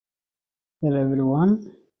Hello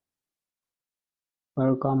everyone,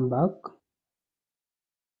 welcome back.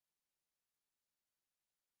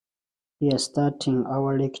 We are starting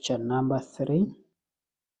our lecture number 3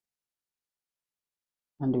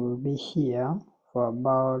 and we'll be here for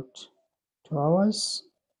about 2 hours.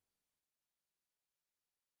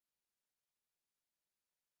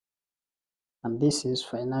 And this is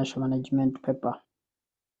financial management paper.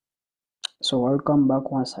 So welcome back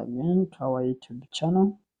once again to our YouTube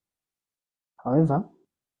channel. However,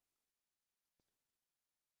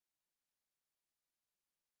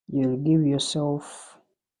 you'll give yourself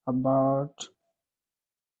about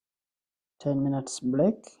 10 minutes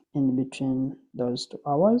break in between those 2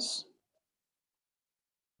 hours.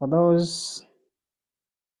 For those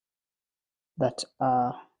that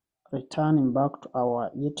are returning back to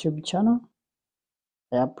our YouTube channel,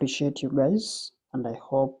 I appreciate you guys and I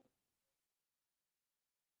hope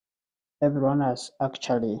everyone has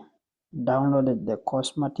actually downloaded the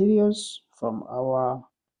course materials from our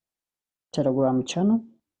Telegram channel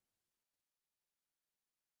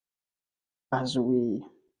as we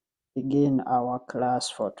begin our class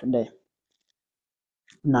for today.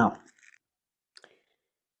 Now,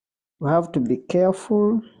 we have to be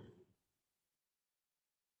careful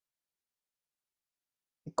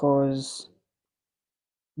because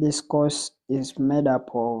this course is made up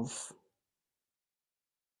of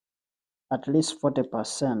at least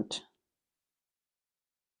 40%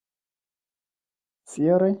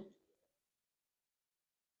 theory,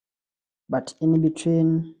 but in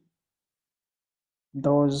between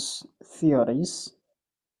those theories,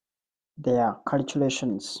 there are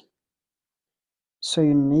calculations. So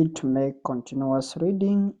you need to make continuous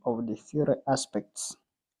reading of the theory aspects.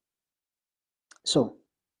 So,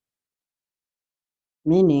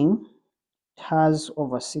 meaning it has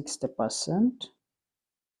over 60%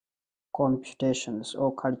 computations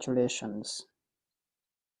or calculations.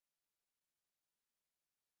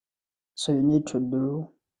 So you need to do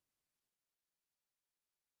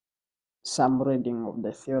some reading of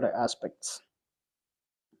the theory aspects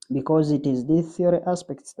because it is the theory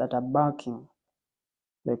aspects that are backing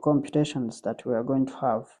the computations that we are going to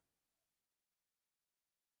have.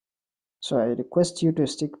 So I request you to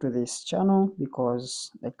stick to this channel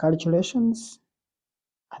because the calculations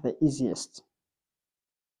are the easiest.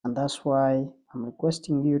 And that's why I'm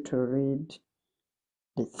requesting you to read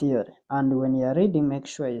the theory. And when you're reading, make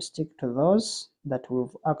sure you stick to those that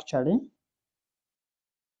we've actually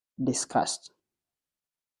discussed.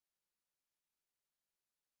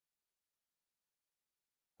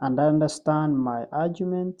 And understand my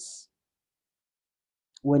arguments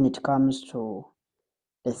when it comes to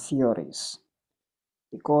the theories,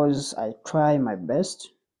 because I try my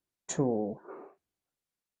best to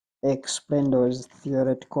explain those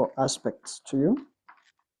theoretical aspects to you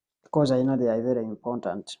because I know they are very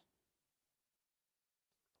important.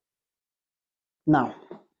 Now,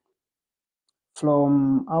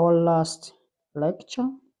 from our last lecture,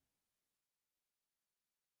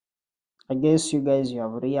 I guess you guys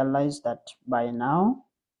have realized that by now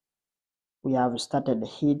we have started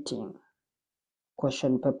hitting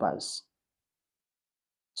question papers.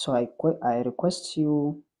 So I request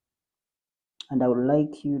you and I would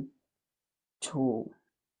like you to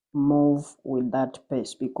move with that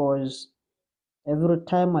pace, because every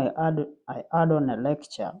time I add on a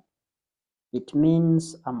lecture, it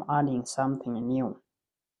means I'm adding something new.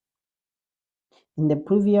 In the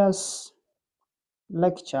previous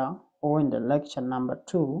lecture, or in the lecture number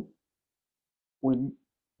 2, we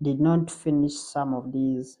did not finish some of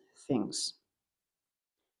these things.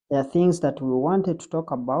 There are things that we wanted to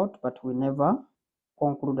talk about, but we never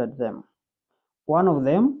concluded them. One of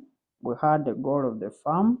them, we had the goal of the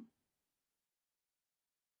firm.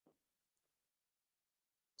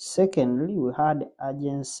 Secondly, we had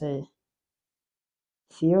agency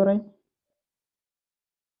theory.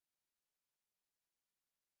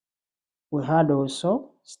 We had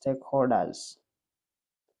also stakeholders.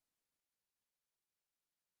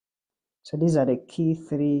 So these are the key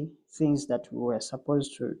 3 things that we were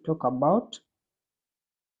supposed to talk about,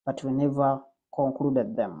 but we never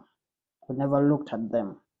concluded them. We never looked at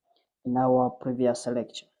them in our previous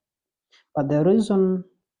lecture. But the reason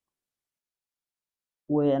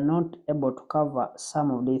we are not able to cover some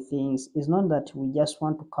of these things is not that we just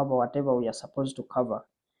want to cover whatever we are supposed to cover.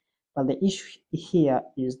 But the issue here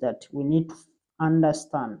is that we need to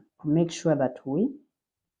understand, to make sure that we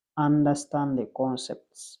understand the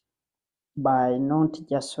concepts by not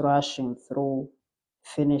just rushing through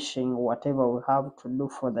finishing whatever we have to do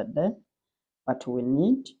for the day, but we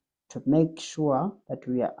need to make sure that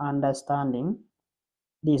we are understanding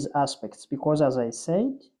these aspects, because as I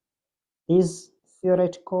said, These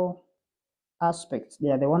theoretical aspects, they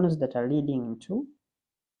are the ones that are leading into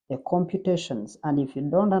the computations. And if you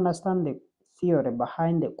don't understand the theory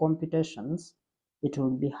behind the computations, it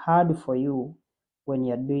will be hard for you when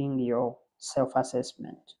you're doing your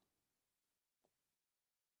self-assessment.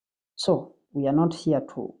 So we are not here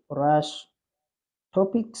to rush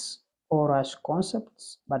topics or rush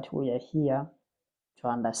concepts, but we are here to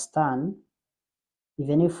understand,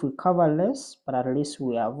 even if we cover less, but at least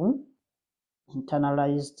we have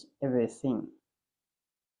internalized everything.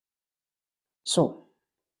 So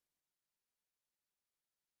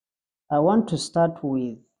I want to start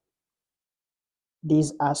with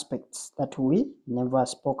these aspects that we never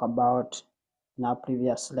spoke about in our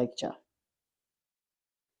previous lecture.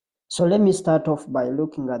 So let me start off by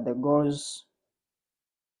looking at the goals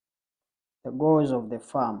of the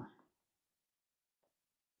firm.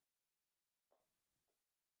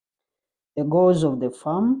 The goals of the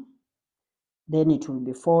firm, then it will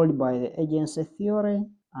be followed by the agency theory,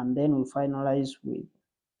 and then we finalize with,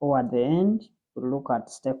 or at the end, we look at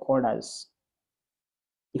stakeholders,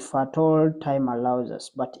 if at all time allows us.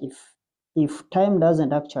 But if time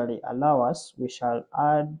doesn't actually allow us, we shall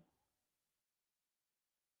add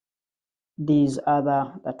these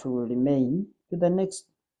other that will remain to the next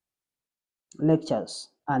lectures.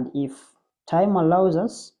 And if time allows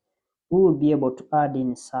us, we will be able to add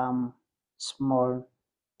in some small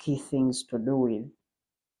key things to do with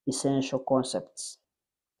essential concepts.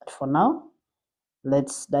 But for now,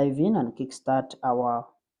 let's dive in and kickstart our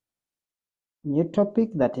new topic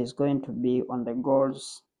that is going to be on the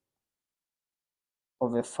goals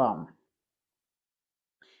of a firm.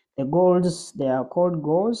 The goals, they are called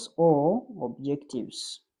goals or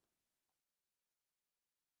objectives.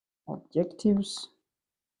 Objectives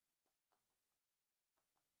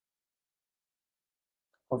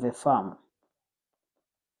of a firm.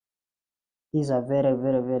 These are very,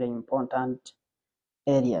 very, very important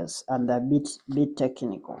areas, and they're a bit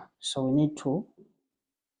technical. So we need to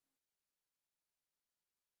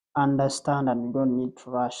understand, and we don't need to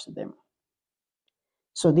rush them.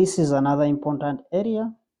 So this is another important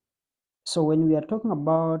area. So when we are talking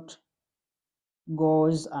about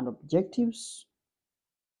goals and objectives,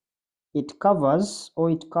 it covers,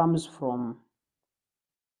 or it comes from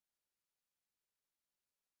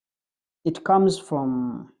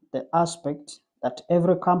the aspect that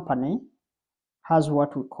every company has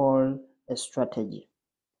what we call a strategy.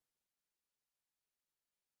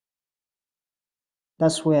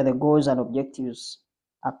 That's where the goals and objectives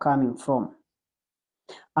are coming from.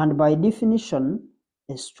 And by definition,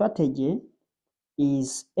 a strategy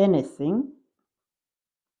is anything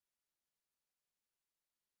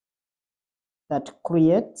that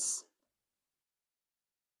creates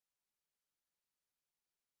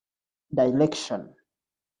direction.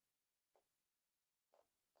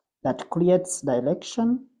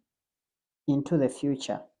 Into the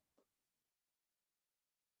future.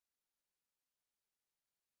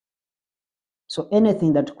 So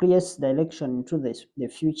anything that creates direction into the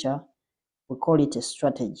future, we call it a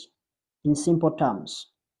strategy, in simple terms.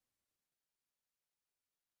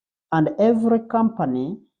 And every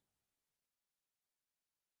company,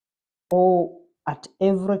 or at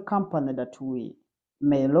every company that we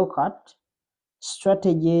may look at,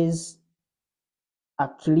 strategies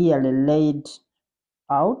are clearly laid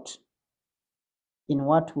out in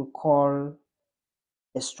what we call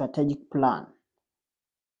a strategic plan.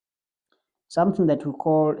 Something that we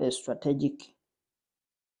call a strategic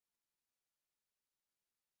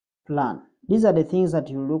plan. These are the things that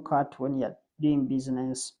you look at when you're doing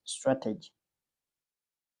business strategy.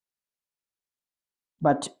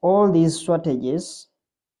 But all these strategies,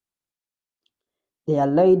 they are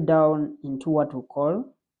laid down into what we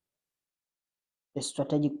call a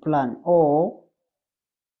strategic plan, or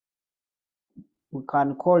we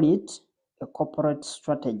can call it a corporate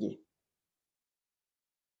strategy.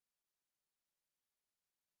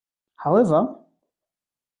 However,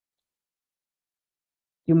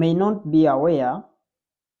 you may not be aware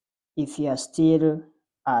if you are still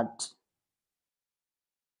at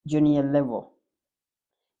junior level.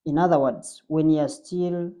 In other words, when you are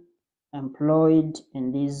still employed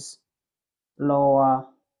in these lower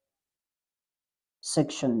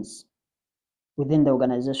sections within the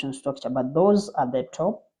organization structure, but those at the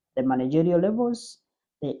top, the managerial levels,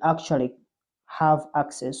 they actually have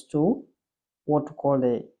access to what we call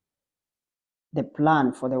the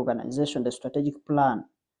plan for the organization, the strategic plan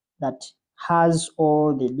that has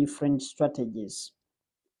all the different strategies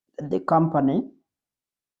that the company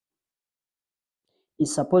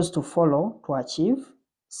is supposed to follow to achieve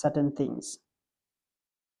certain things.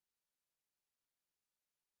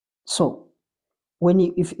 So when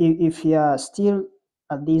if you are still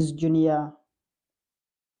at these junior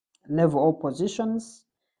level or positions,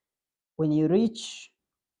 when you reach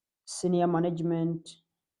senior management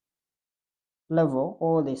level,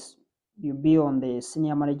 or this you be on the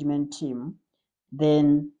senior management team,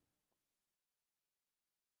 then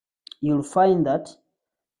you'll find that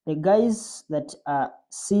the guys that are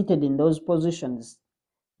seated in those positions,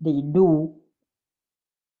 they do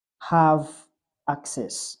have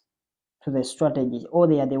access to the strategy, or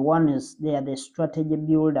they are the strategy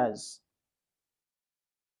builders.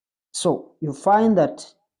 So you find that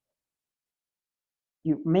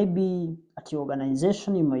you maybe at your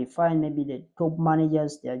organization, you may find maybe the top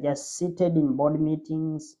managers, they are just seated in board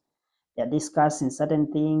meetings, they are discussing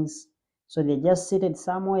certain things. So they're just seated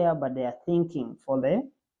somewhere, but they are thinking for the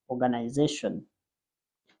organization.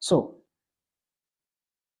 So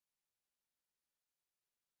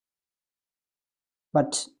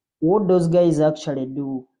but what those guys actually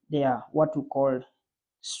do, they are what we call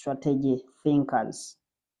strategy thinkers.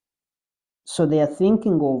 So they are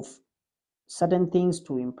thinking of certain things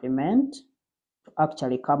to implement, to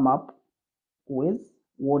actually come up with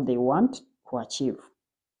what they want to achieve.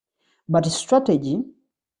 But strategy,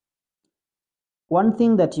 one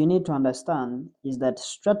thing that you need to understand is that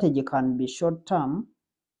strategy can be short-term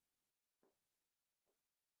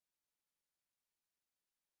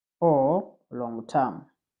or long-term.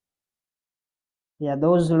 There are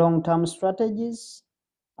those long-term strategies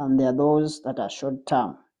and there are those that are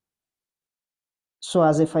short-term. So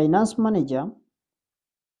as a finance manager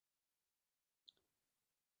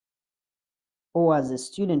or as a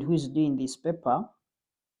student who is doing this paper,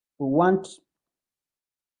 we want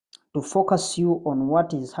to focus you on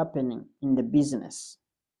what is happening in the business.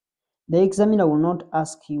 The examiner will not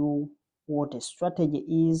ask you what a strategy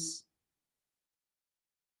is,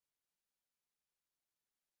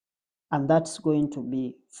 and that's going to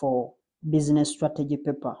be for business strategy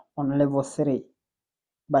paper on level 3.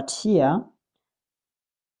 But here,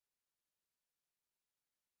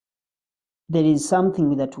 there is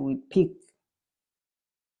something that we pick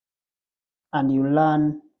and you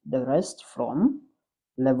learn the rest from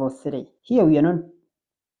level 3. Here we are not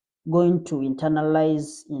going to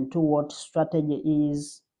internalize into what strategy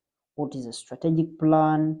is, what is a strategic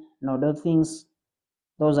plan. No,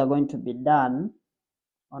 those are going to be done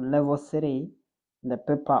on level 3 in the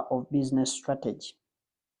paper of business strategy.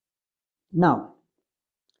 Now,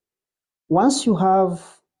 once you have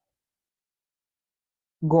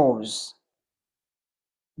goals,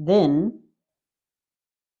 then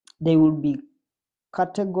they will be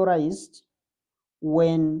categorized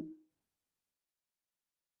when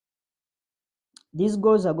these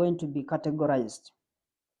goals are going to be categorized.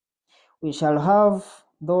 We shall have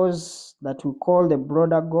those that we call the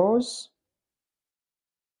broader goals,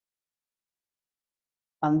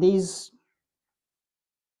 and these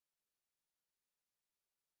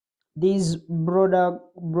broader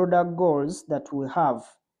goals that we have.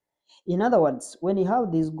 In other words, when you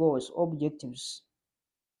have these goals, objectives,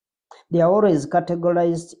 they are always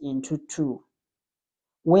categorized into two,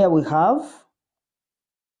 where we have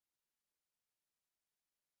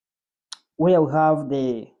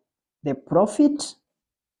the profit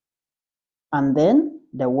and then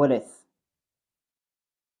the wealth.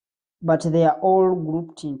 But they are all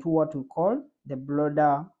grouped into what we call the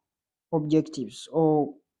broader objectives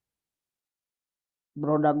or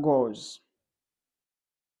broader goals.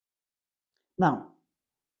 Now,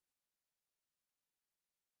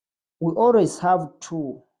 we always have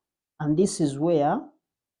two, and this is where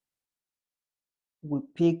we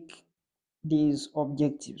pick these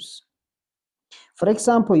objectives. For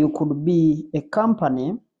example, you could be a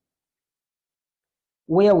company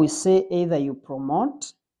where we say either you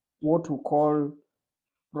promote what we call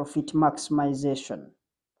profit maximization.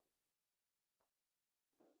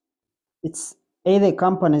 It's either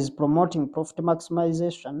company is promoting profit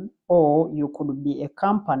maximization, or you could be a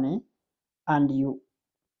company and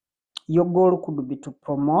your goal could be to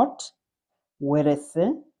promote wealth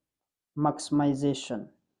maximization.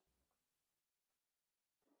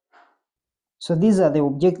 So these are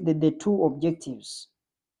the two objectives.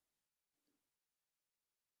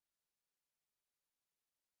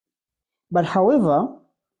 But however,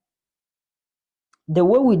 the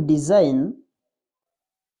way we design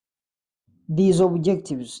these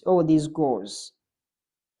objectives or these goals,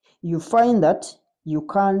 you find that you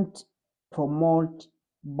can't promote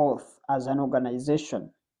both as an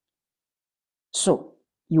organization. So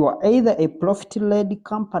you are either a profit-led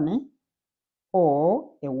company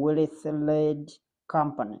or a wealth-led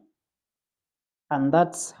company. And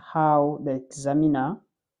that's how the examiner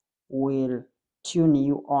will tune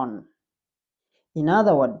you on. In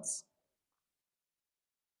other words,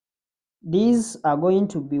 these are going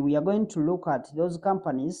to be, we are going to look at those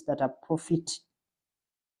companies that are profit-led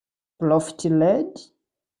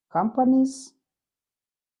companies,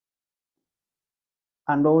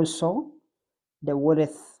 and also the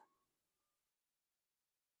wealth-led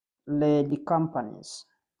companies.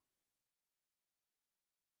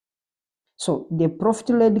 So the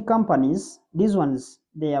profit-led companies, these ones,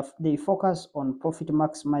 they focus on profit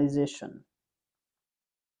maximization.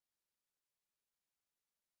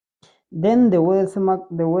 Then the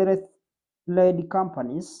wealth-led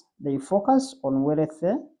companies, they focus on wealth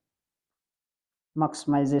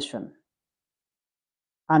maximization.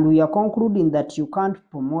 And we are concluding that you can't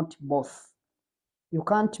promote both. You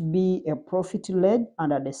can't be a profit-led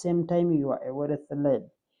and at the same time you are a wealth-led.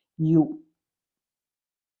 You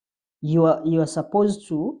are supposed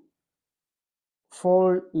to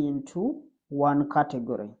fall into one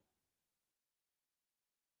category.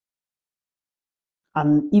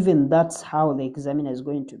 And even that's how the examiner is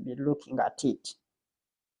going to be looking at it.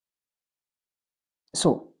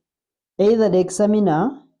 So either the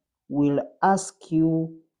examiner will ask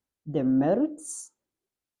you the merits,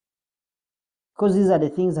 because these are the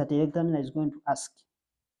things that the examiner is going to ask.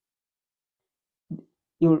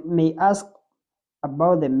 You may ask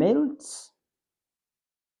about the merits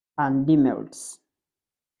and demerits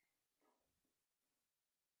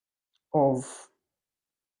of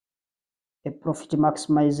a profit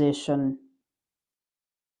maximization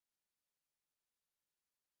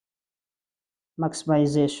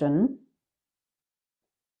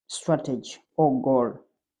strategy or goal,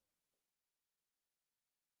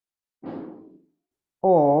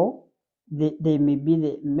 or they may be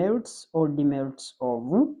the merits or demerits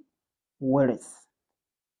of wealth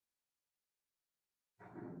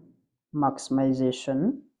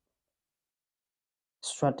maximization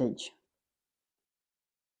strategy.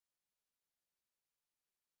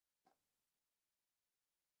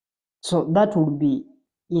 So that would be,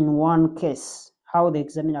 in one case, how the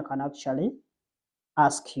examiner can actually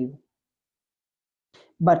ask you.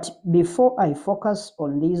 But before I focus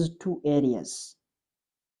on these two areas,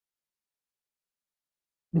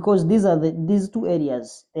 because these two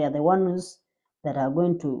areas, they are the ones that are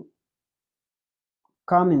going to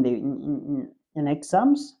come in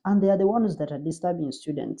exams, and they are the ones that are disturbing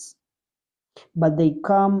students. But they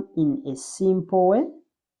come in a simple way,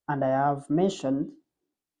 and I have mentioned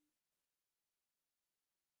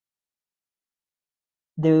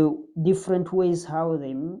the different ways how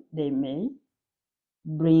they may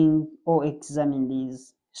bring or examine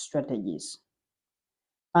these strategies.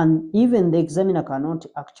 And even the examiner cannot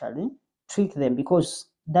actually trick them,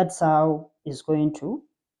 because that's how he's going to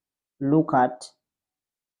look at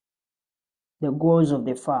the goals of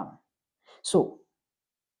the firm. So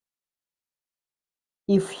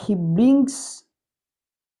if he brings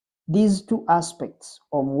these two aspects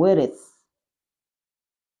of wealth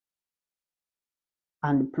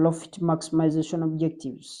and profit maximization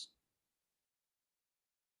objectives,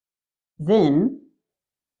 then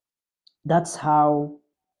that's how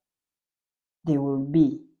they will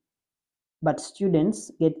be. But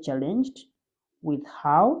students get challenged with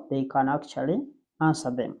how they can actually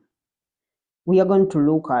answer them. We are going to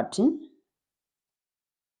look at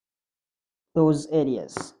those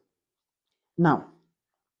areas. Now,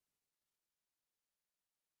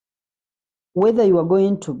 whether you are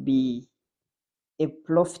going to be a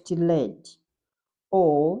profit-led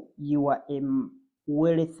or you are a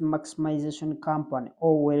wealth maximization company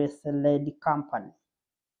or wealth-led company,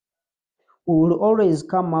 we will always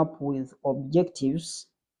come up with objectives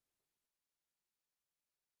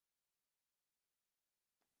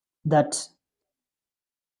that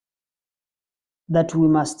we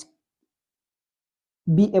must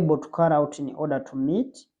be able to carry out in order to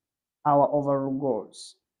meet our overall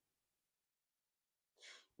goals.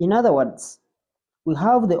 In other words, we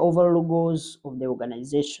have the overall goals of the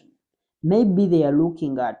organization. Maybe they are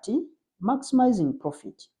looking at maximizing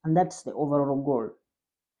profit, and that's the overall goal.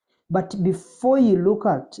 But before you look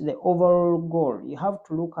at the overall goal, you have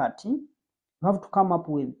to look at, you have to come up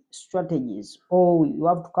with strategies, or you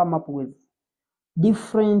have to come up with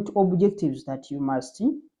different objectives that you must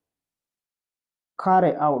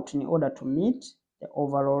carry out in order to meet the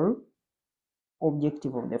overall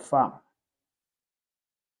objective of the firm.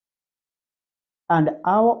 And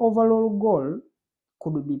our overall goal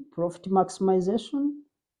could be profit maximization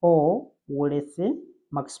or wealth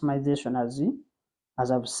maximization,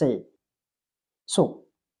 as I've said. So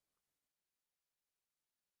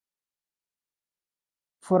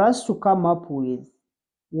for us to come up with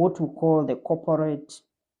what we call the corporate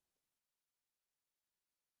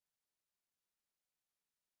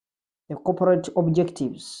the corporate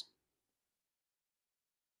objectives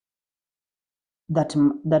that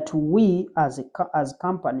we as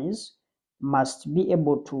companies must be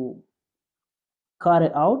able to carry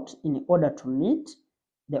out in order to meet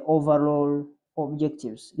the overall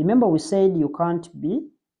objectives. Remember, we said you can't be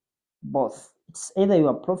both. It's either you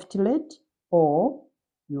are profit-led or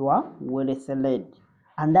you are wealth-led.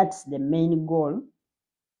 And that's the main goal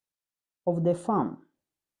of the firm.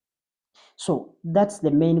 So that's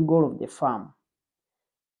the main goal of the firm.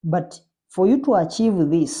 But for you to achieve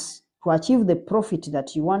this, to achieve the profit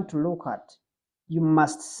that you want to look at, you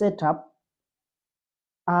must set up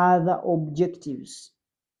other objectives.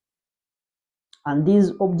 And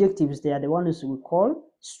these objectives, they are the ones we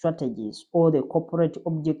call strategies or the corporate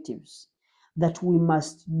objectives that we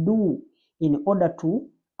must do in order to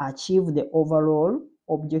achieve the overall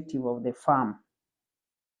objective of the firm.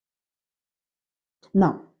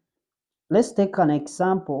 Now, let's take an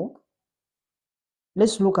example.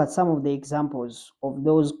 Let's look at some of the examples of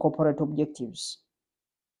those corporate objectives.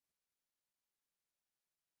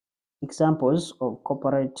 Examples of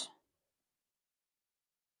corporate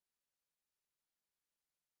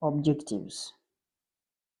objectives.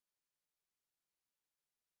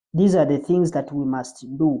 These are the things that we must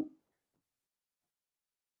do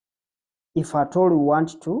if at all we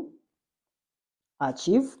want to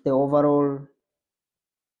achieve the overall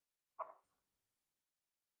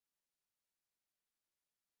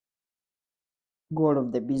goal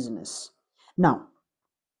of the business. Now,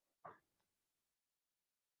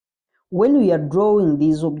 when we are drawing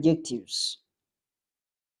these objectives,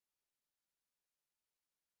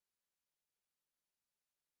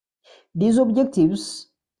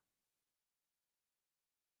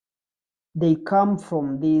 they come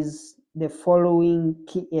from the following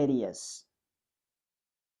key areas.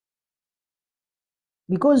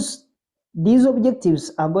 Because these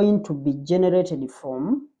objectives are going to be generated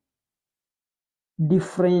from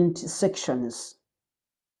different sections.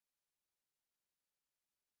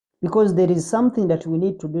 Because there is something that we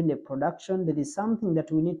need to do in the production, there is something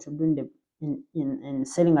that we need to do in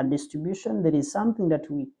selling and distribution, there is something that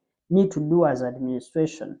we need to do as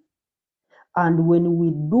administration. And when we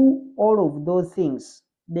do all of those things,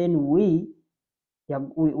 then we are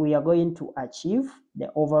going to achieve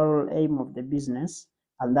the overall aim of the business,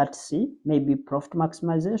 and that's maybe profit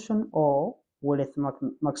maximization or wealth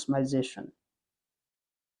maximization.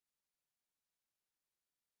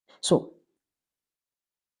 So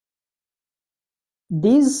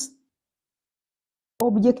these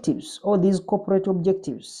objectives or these corporate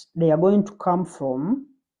objectives, they are going to come from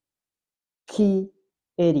key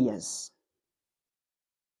areas.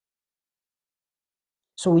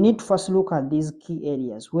 So we need to first look at these key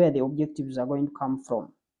areas where the objectives are going to come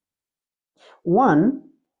from. One,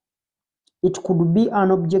 it could be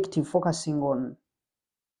an objective focusing on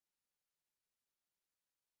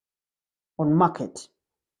market.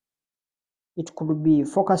 It could be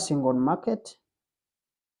focusing on market,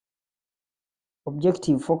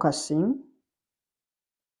 objective focusing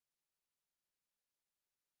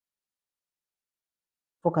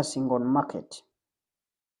on market.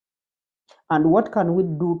 And what can we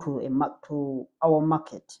do to our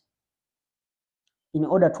market in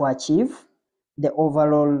order to achieve the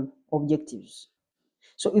overall objectives?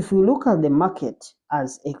 So if we look at the market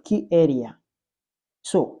as a key area,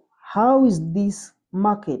 so how is this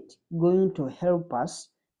market going to help us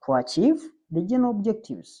to achieve the general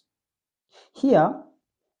objectives? Here,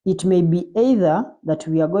 it may be either that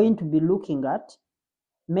we are going to be looking at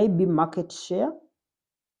maybe market share,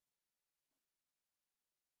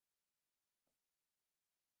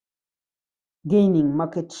 gaining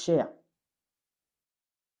market share.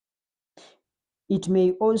 It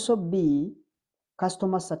may also be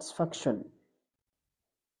customer satisfaction.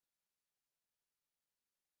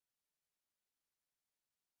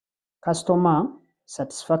 Customer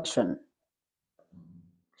satisfaction.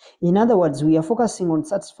 In other words, we are focusing on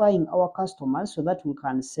satisfying our customers so that we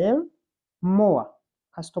can sell more.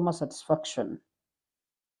 Customer satisfaction.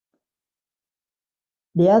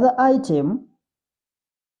 The other item,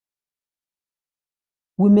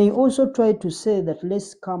 we may also try to say that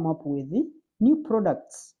let's come up with new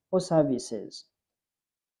products or services.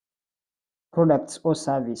 Products or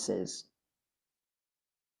services.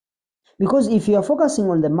 Because if you are focusing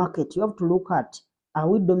on the market, you have to look at, are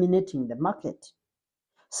we dominating the market?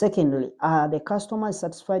 Secondly, are the customers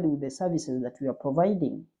satisfied with the services that we are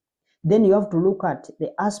providing? Then you have to look at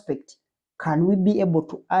the aspect, can we be able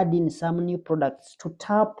to add in some new products to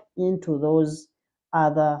tap into those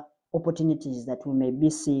other opportunities that we may be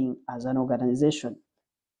seeing as an organization?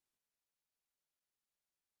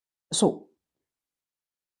 So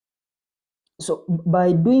So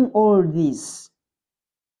by doing all this,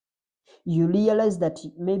 you realize that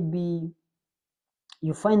maybe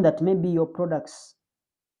you find that maybe your products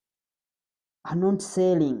are not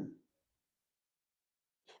selling.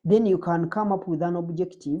 Then you can come up with an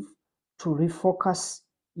objective to refocus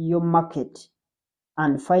your market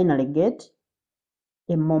and finally get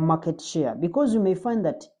a more market share, because you may find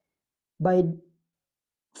that by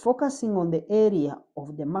focusing on the area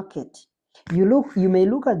of the market, you may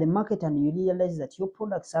look at the market and you realize that your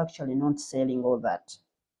products are actually not selling all that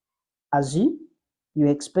as you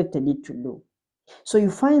expected it to do. So you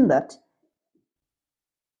find that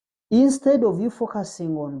instead of you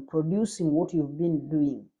focusing on producing what you've been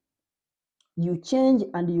doing, you change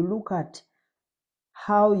and you look at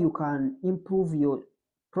how you can improve your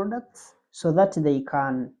products so that they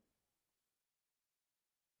can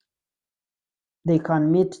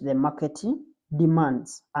meet the market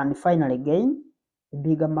demands and finally gain a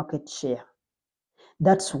bigger market share.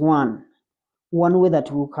 That's one way that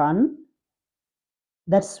we can.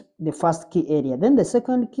 That's the first key area. Then the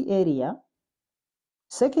second key area,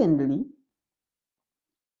 secondly,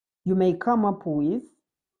 you may come up with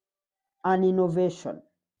an innovation.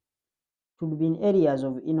 It would be in areas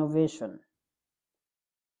of innovation,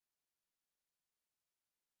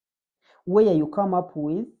 where you come up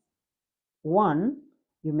with one,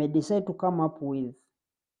 you may decide to come up with,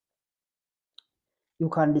 you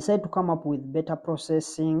can decide to come up with better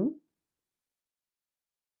processing,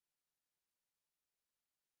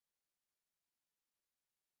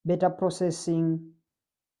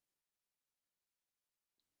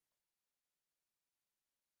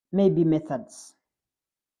 maybe methods.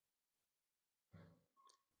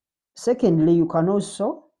 Secondly, you can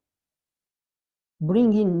also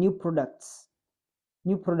bring in new products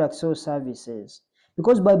or services,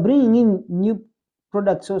 because by bringing in new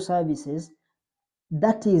products or services,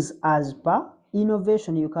 that is as per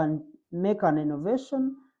innovation. You can make an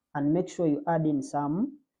innovation and make sure you add in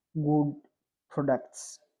some good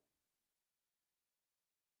products.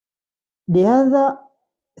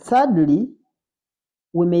 Thirdly,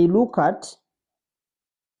 we may look at,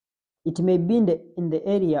 it may be in the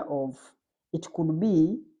area of, it could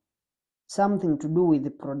be something to do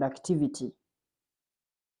with productivity.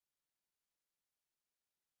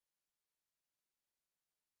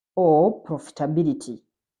 Or profitability.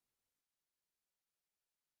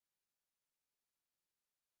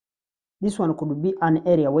 This one could be an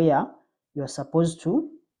area where you're supposed to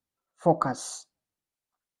focus.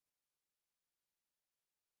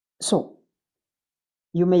 So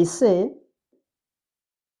you may say,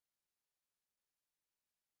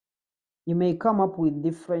 you may come up with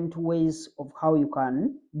different ways of how you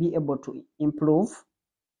can be able to improve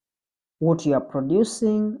what you are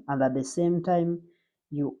producing, and at the same time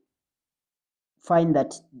you find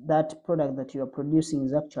that that product that you are producing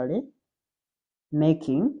is actually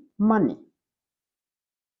making money.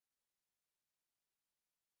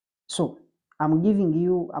 So I'm giving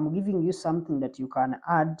you something that you can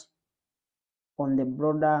add on the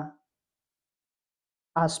broader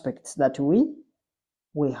aspects that we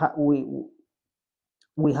have,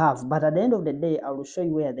 but at the end of the day, I will show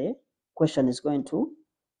you where the question is going to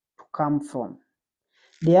come from.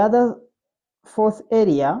 The other fourth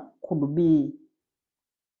area could be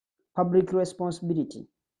public responsibility,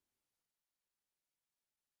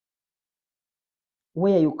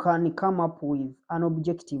 where you can come up with an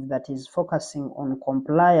objective that is focusing on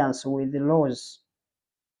compliance with the laws.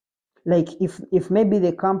 Like if maybe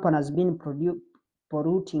the company has been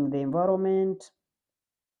polluting the environment,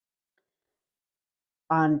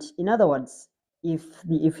 and in other words,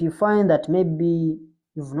 if you find that maybe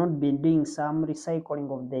you've not been doing some recycling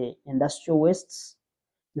of the industrial wastes,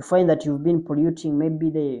 you find that you've been polluting maybe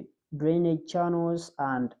the drainage channels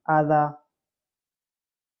and other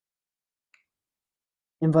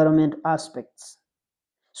environment aspects.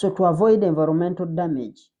 So to avoid environmental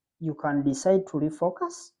damage, you can decide to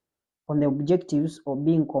refocus on the objectives of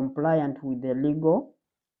being compliant with the legal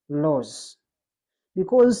laws.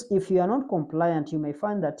 Because if you are not compliant, you may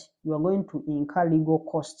find that you are going to incur legal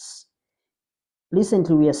costs.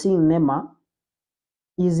 Recently, we are seeing NEMA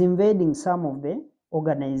is invading some of the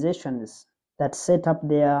organizations that set up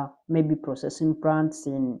their maybe processing plants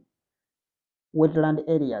in wetland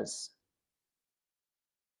areas.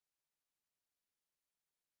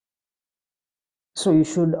 So you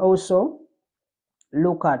should also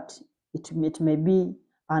look at it. It may be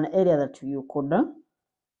an area that you could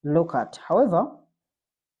look at. However,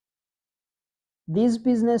 these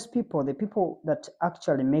business people, the people that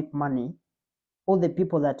actually make money, or the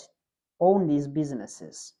people that own these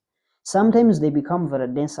businesses, sometimes they become very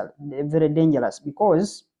dangerous,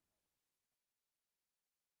 because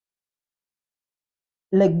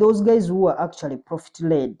like those guys who are actually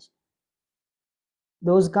profit-led,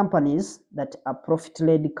 those companies that are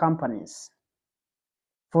profit-led companies,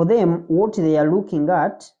 for them, what they are looking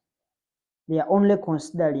at, they are only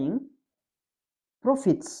considering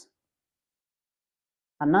profits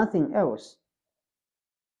and nothing else.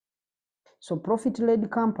 So profit-led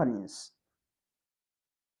companies,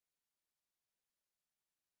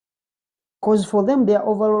 because for them, their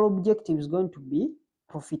overall objective is going to be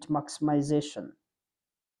profit maximization.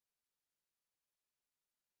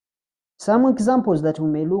 Some examples that we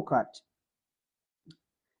may look at,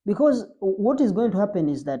 because what is going to happen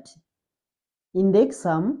is that in the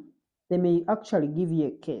exam, they may actually give you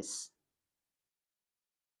a case.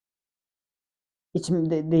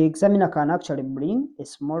 The examiner can actually bring a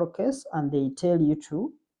small case and they tell you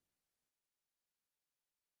to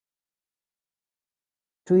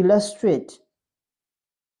illustrate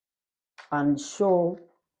and show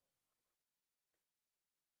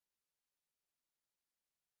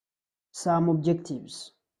some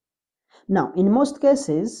objectives. Now, in most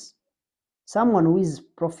cases, someone who is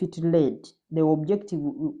profit-led, the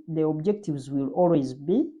objectives will always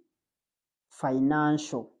be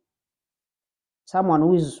financial. Someone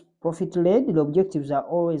who is profit-led, the objectives are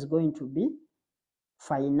always going to be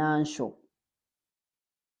financial.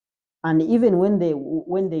 And even when they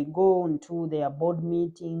go into their board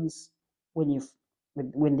meetings, when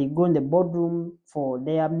they go in the boardroom for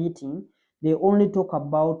their meeting, they only talk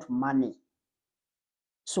about money.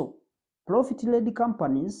 So profit-led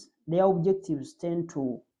companies, their objectives tend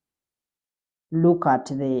to look at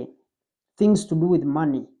the things to do with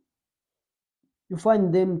money. You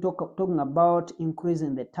find them talking about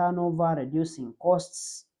increasing the turnover, reducing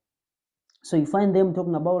costs. So you find them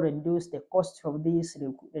talking about reduce the cost of this,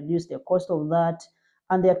 reduce the cost of that,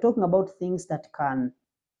 and they're talking about things that can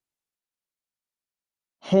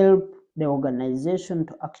help the organization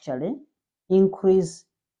to actually increase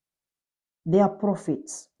their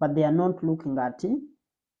profits, but they are not looking at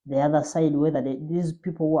the other side, whether these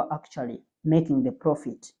people who are actually making the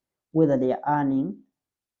profit, whether they are earning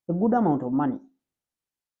a good amount of money.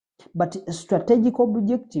 But strategic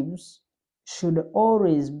objectives should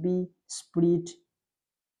always be split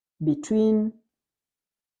between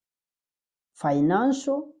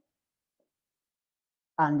financial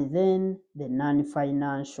and then the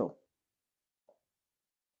non-financial.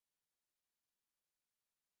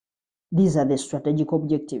 These are the strategic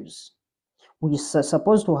objectives. We are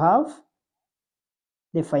supposed to have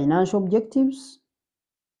the financial objectives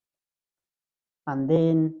and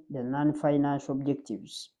then the non-financial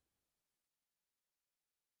objectives.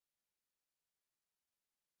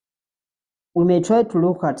 We may try to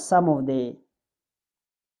look at some of the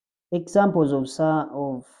examples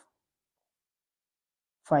of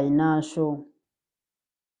financial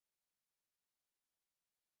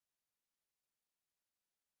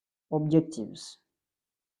objectives.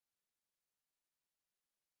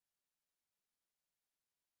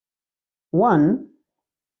 One,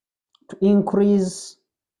 to increase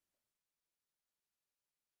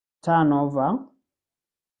turnover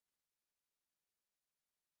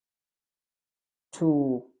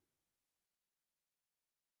to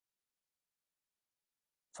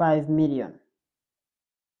 5 million,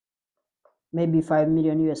 maybe 5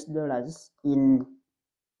 million US dollars in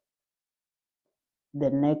the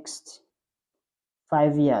next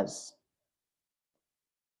 5 years.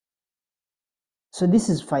 So this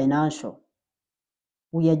is financial.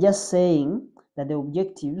 We are just saying that the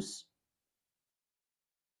objectives,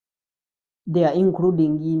 they are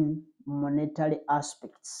including in monetary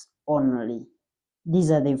aspects only.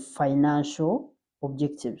 These are the financial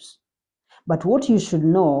objectives. But what you should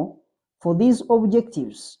know, for these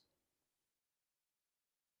objectives,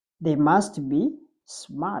 they must be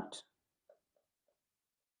SMART.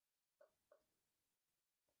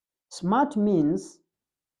 SMART means,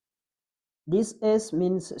 this S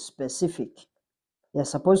means specific. They're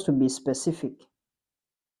supposed to be specific.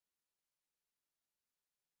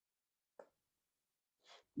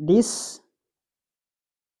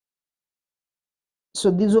 So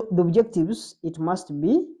these are the objectives, it must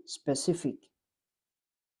be specific.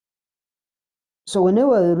 So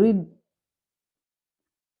whenever I read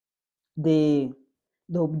the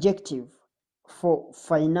objective for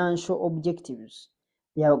financial objectives,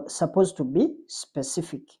 they are supposed to be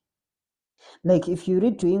specific. Like if you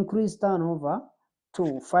read to increase turnover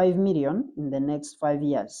to 5 million in the next 5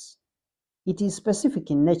 years, it is specific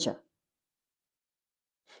in nature.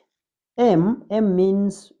 M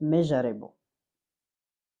means measurable.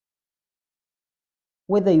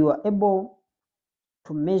 Whether you are able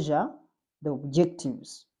to measure the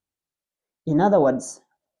objectives. In other words,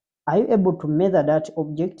 Are you able to measure that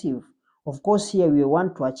objective? Of course, here we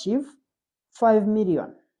want to achieve 5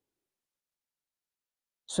 million.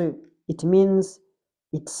 So it means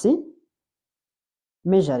it's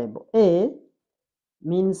measurable. A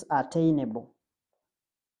means attainable.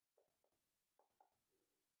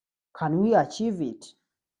 Can we achieve it?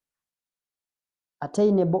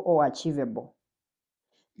 Attainable or achievable.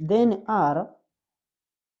 Then R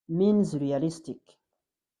means realistic.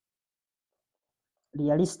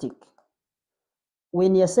 Realistic.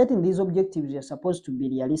 When you're setting these objectives, you're supposed to be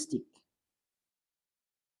realistic.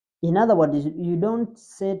 In other words, you don't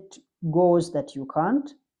set goals that you can't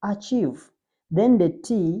achieve. Then the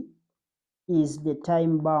T is the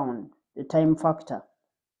time bound, the time factor,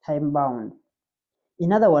 time bound.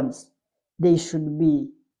 In other words, they should be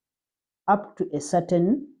up to a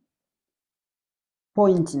certain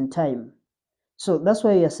point in time. So that's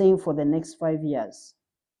why you're saying for the next 5 years.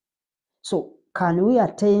 So can we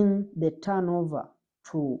attain the turnover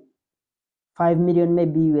to 5 million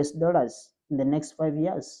maybe US dollars in the next 5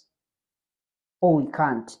 years? Or we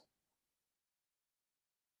can't?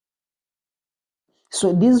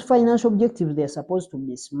 So these financial objectives, they're supposed to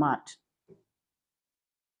be smart.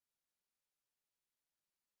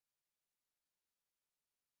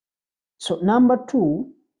 So number 2,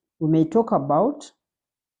 we may talk about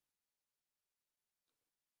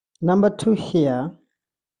number 2 here.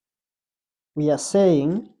 We are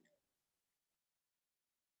saying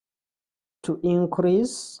to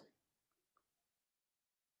increase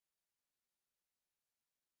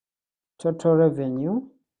total revenue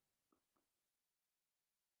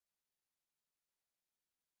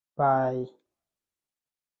by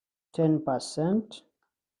 10%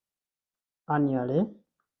 annually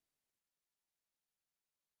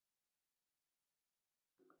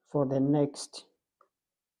for the next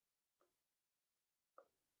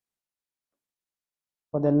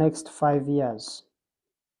 5 years.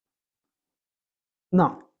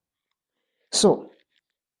 Now, so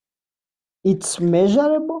it's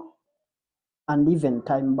measurable and even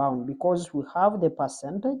time bound because we have the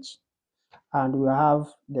percentage and we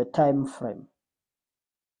have the time frame.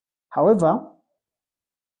 However,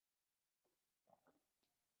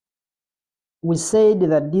 we said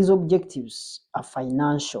that these objectives are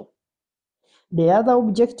financial. The other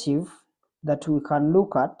objective that we can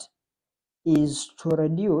look at is to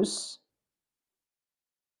reduce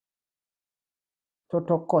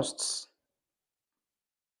total costs,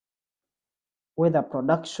 whether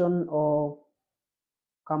production or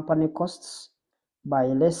company costs, by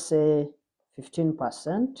let's say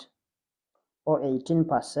 15% or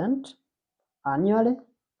 18% annually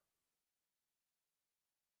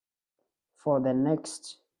for the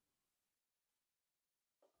next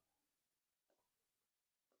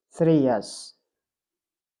 3 years.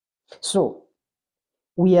 So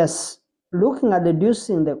we are looking at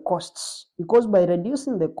reducing the costs, because by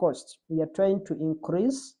reducing the cost, we are trying to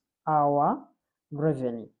increase our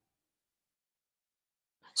revenue.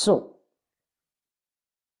 So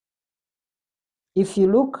if you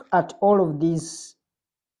look at all of these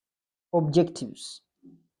objectives,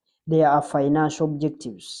 they are financial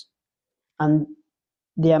objectives, and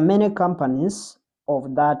there are many companies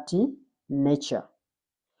of that nature.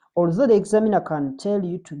 Although the examiner can tell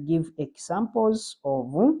you to give examples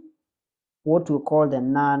of what we call the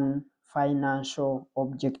non-financial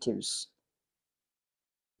objectives.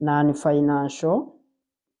 Non-financial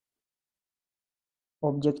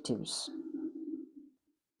objectives.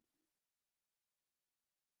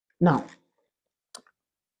 Now,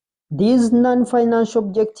 these non-financial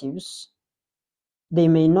objectives, they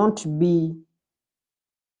may not be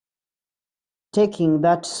taking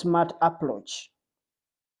that smart approach.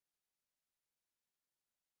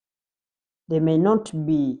 They may not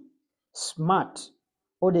be smart,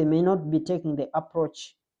 or they may not be taking the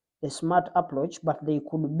smart approach, but they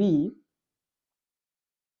could be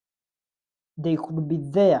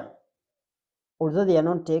there, although they are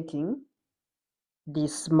not taking the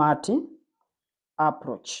smart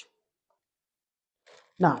approach.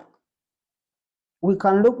 Now, we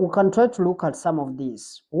can try to look at some of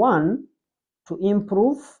these. One, to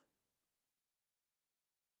improve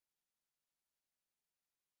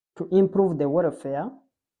the welfare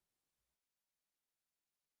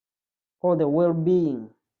or the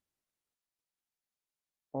well-being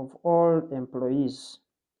of all employees.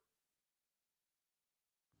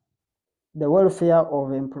 The welfare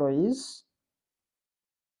of employees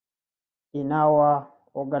in our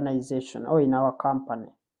organization or in our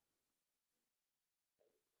company.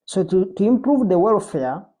 So to improve the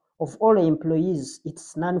welfare of all employees,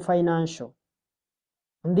 it's non-financial.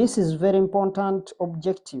 And this is very important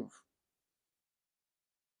objective.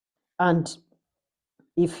 And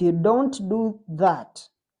if you don't do that,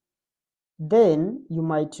 then you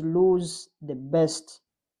might lose the best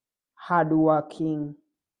hardworking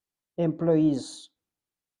employees.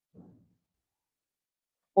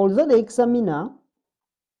 Although the examiner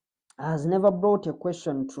has never brought a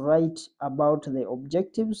question to write about the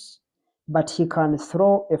objectives, but he can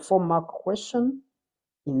throw a 4-mark question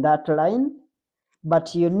in that line.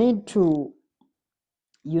 But you need to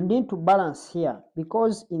balance here,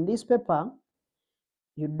 because in this paper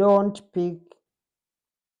you don't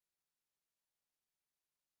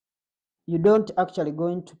actually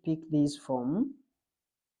going to pick these from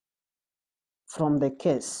the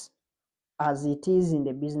case as it is in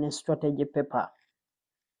the business strategy paper.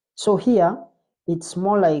 So here it's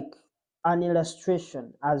more like an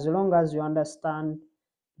illustration, as long as you understand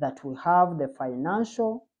that we have the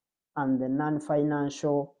financial and the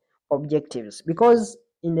non-financial objectives, because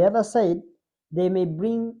in the other side they may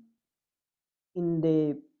bring, in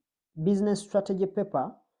the business strategy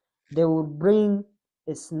paper, they will bring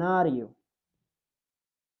a scenario,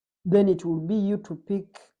 then it will be you to pick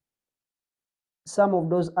some of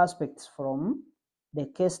those aspects from the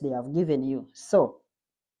case they have given you. So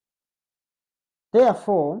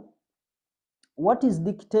therefore, what is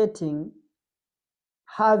dictating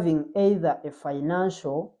having either a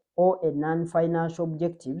financial or a non-financial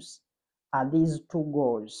objectives are these two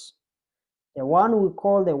goals. The one we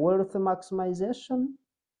call the wealth maximization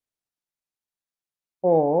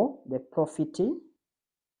or the profit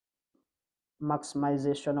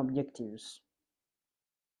maximization objectives.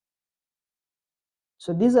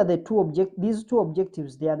 So these are the these two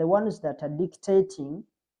objectives, they are the ones that are dictating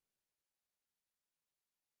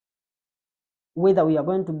whether we are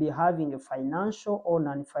going to be having a financial or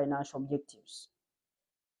non-financial objectives.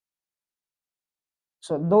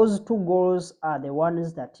 So those two goals are the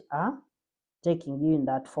ones that are taking you in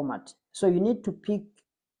that format. So you need to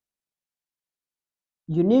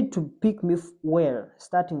pick me well,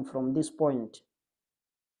 starting from this point,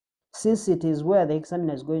 since it is where the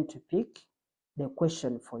examiner is going to pick the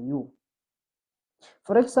question for you.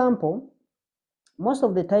 For example, most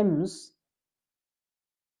of the times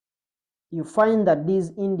you find that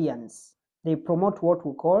these Indians, they promote what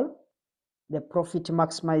we call the profit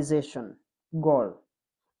maximization goal,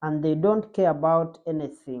 and they don't care about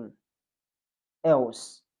anything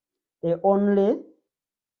else. They are only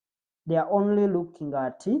looking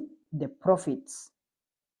at the profits,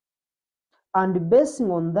 and basing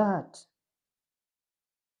on that,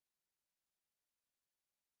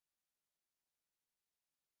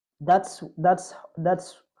 that's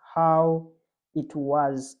how it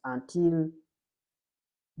was until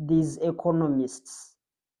these economists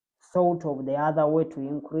thought of the other way to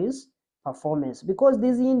increase performance. Because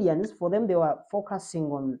these Indians, for them, they were focusing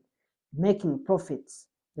on making profits,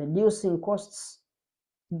 reducing costs,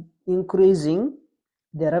 increasing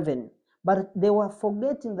the revenue. But they were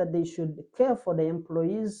forgetting that they should care for the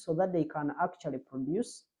employees so that they can actually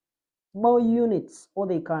produce more units or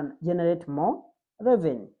they can generate more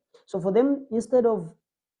revenue. So for them, instead of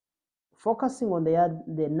focusing on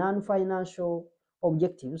the non-financial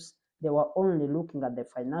objectives, they were only looking at the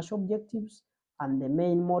financial objectives, and the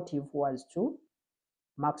main motive was to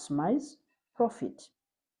maximize profit.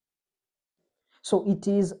 So it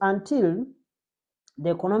is until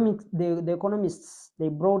the economists, they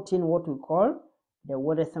brought in what we call the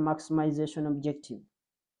wealth maximization objective.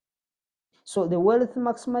 So the wealth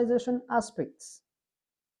maximization aspects,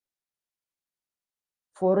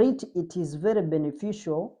 for it is very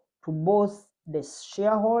beneficial to both the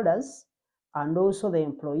shareholders and also the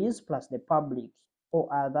employees plus the public or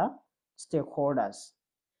other stakeholders.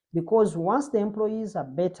 Because once the employees are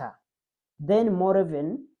better, then more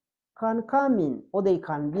revenue can come in, or they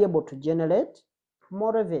can be able to generate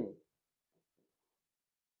more revenue.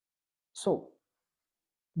 So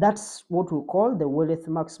that's what we call the wealth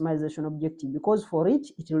maximization objective, because for it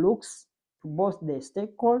looks to both the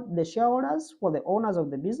shareholders, or the owners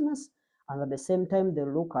of the business, and at the same time they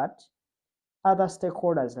look at other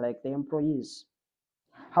stakeholders like the employees.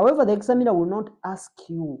 However, the examiner will not ask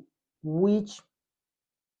you which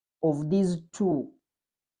of these two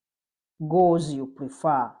goals you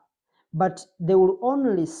prefer, but they will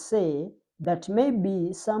only say that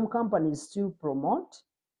maybe some companies still promote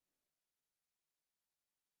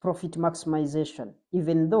profit maximization,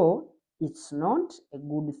 even though it's not a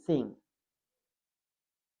good thing.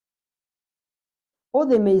 Or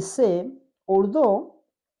they may say, although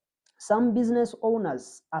some business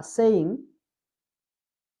owners are saying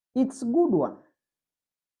it's a good one.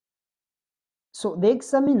 So the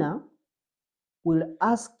examiner will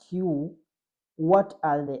ask you what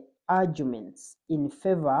are the arguments in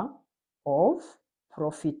favor of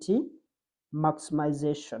profit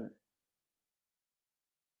maximization.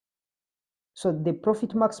 So the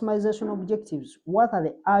profit maximization objectives, what are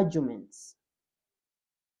the arguments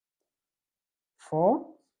for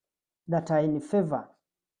that are in favor?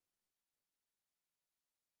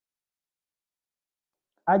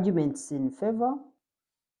 Arguments in favor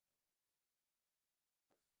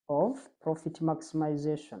of profit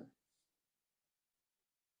maximization.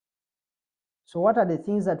 So what are the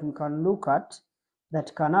things that we can look at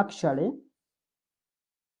that can actually,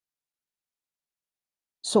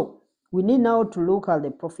 so we need now to look at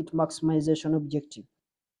the profit maximization objective.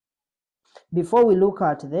 Before we look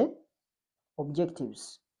at the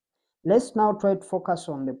objectives, let's now try to focus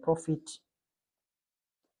on the profit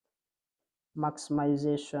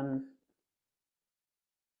maximization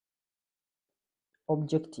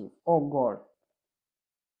objective or goal.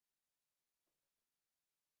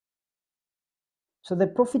 So the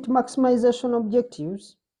profit maximization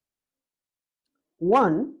objectives,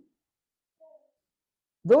 one,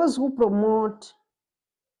 those who promote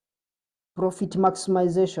profit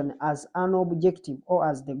maximization as an objective or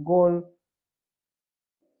as the goal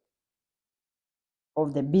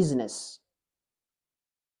of the business.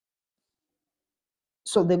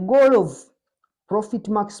 So the goal of profit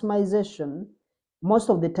maximization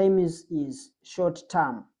most of the time is short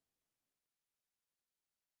term,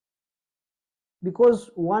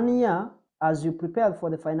 because 1 year, as you prepare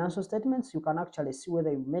for the financial statements, you can actually see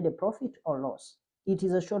whether you've made a profit or loss. It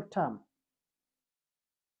is a short term.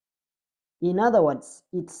 In other words,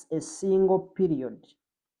 it's a single period,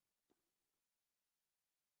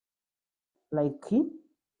 like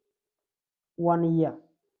 1 year.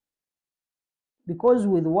 Because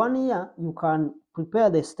with 1 year, you can prepare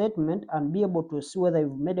the statement and be able to see whether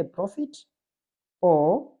you've made a profit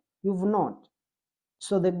or you've not.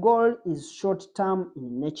 So the goal is short term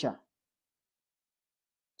in nature.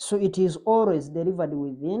 So it is always delivered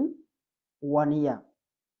within 1 year.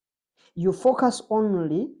 You focus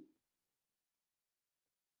only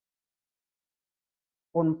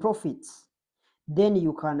on profits, then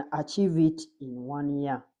you can achieve it in 1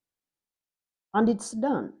 year. And it's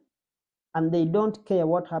done. And they don't care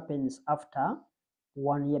what happens after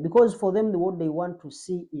 1 year, because for them, what they want to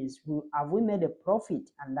see is, have we made a profit?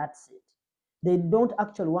 And that's it. They don't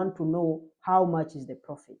actually want to know how much is the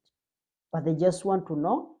profit, but they just want to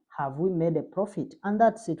know, have we made a profit? And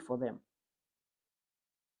that's it for them.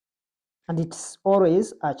 And it's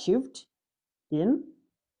always achieved in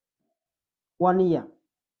 1 year.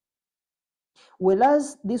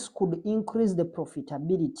 Whereas this could increase the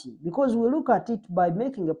profitability, because we look at it, by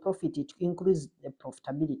making a profit, it increases the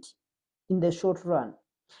profitability in the short run,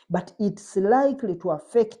 but it's likely to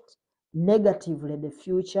affect negatively the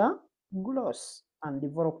future growth and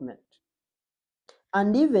development,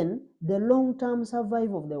 and even the long-term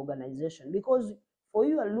survival of the organization. Because for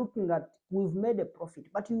you are looking at, we've made a profit,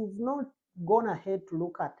 but you've not gone ahead to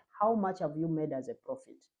look at how much have you made as a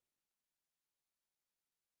profit.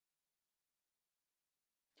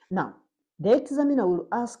 Now, the examiner will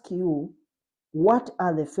ask you, what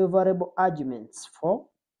are the favorable arguments for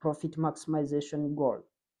profit maximization goal?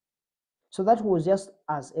 So that was just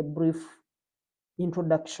as a brief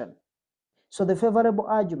introduction. So the favorable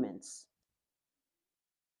arguments,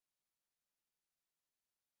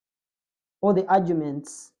 or the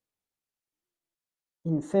arguments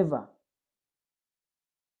in favor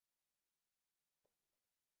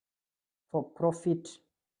for profit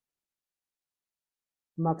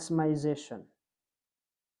maximization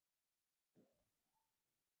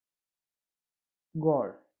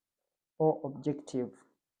goal or objective.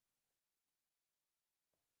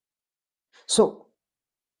 So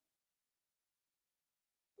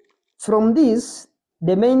from this,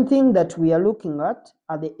 the main thing that we are looking at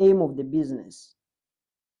are the aim of the business.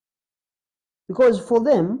 Because for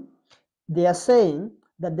them, they are saying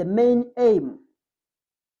that the main aim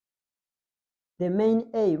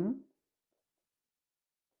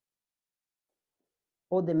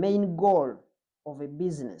or the main goal of a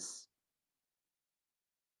business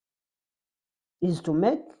is to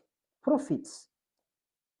make profits,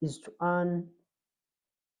 is to earn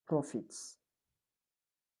profits,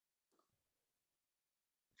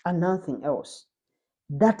 and nothing else.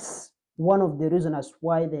 That's one of the reasons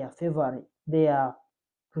why they are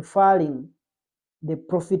preferring the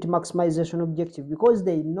profit maximization objective, because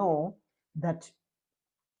they know that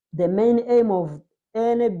the main aim of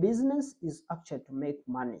any business is actually to make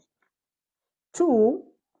money. Two,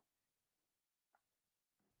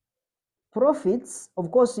 profits, of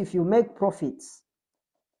course, if you make profits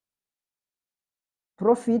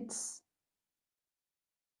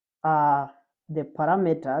are the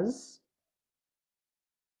parameters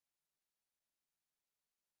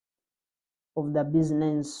of the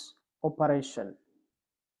business operation.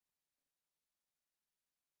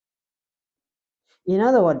 In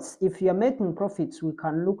other words, if you're making profits, we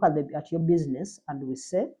can look at your business and we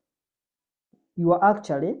say you are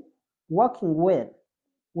actually working well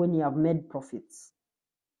when you have made profits.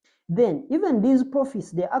 Then even these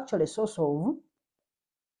profits, they're actually a source of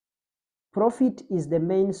profit, is the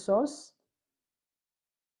main source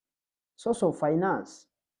of finance.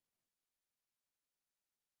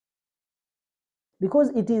 Because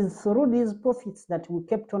it is through these profits that we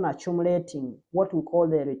kept on accumulating what we call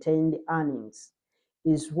the retained earnings,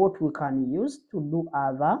 is what we can use to do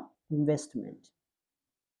other investment.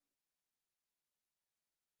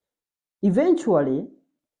 Eventually,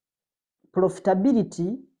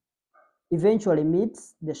 profitability eventually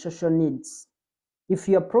meets the social needs. If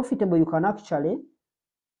you are profitable, you can actually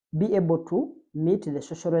be able to meet the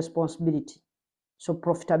social responsibility. So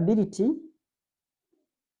profitability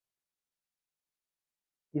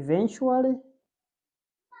eventually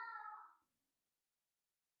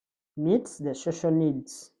meets the social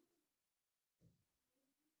needs.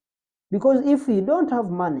 Because if you don't have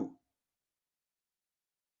money,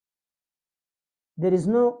 there is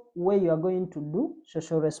no way you are going to do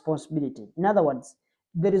social responsibility. In other words,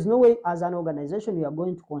 there is no way as an organization you are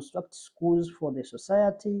going to construct schools for the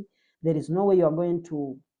society. There is no way you are going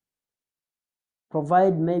to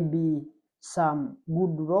provide maybe some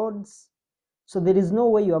good roads. So there is no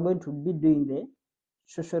way you are going to be doing the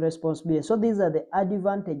social responsibility. So these are the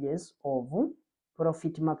advantages of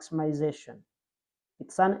profit maximization.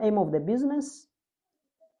 It's an aim of the business.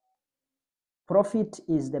 Profit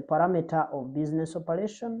is the parameter of business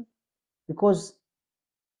operation, because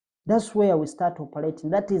that's where we start operating.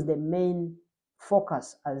 That is the main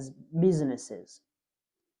focus as businesses.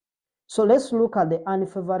 So let's look at the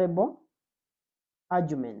unfavorable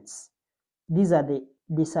arguments. These are the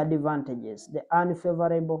disadvantages, the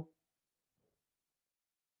unfavorable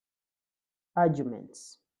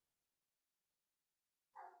arguments.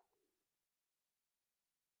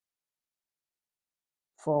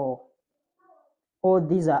 For all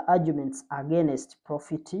these are arguments against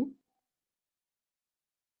profit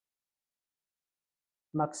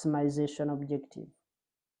maximization objective.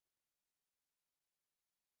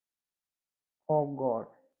 Oh God.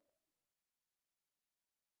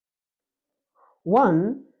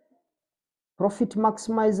 One, profit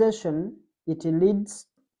maximization, it leads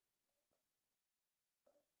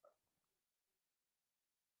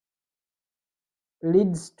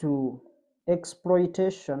to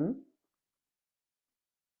exploitation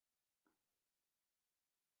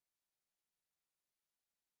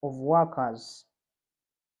of workers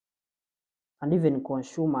and even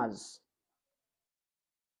consumers.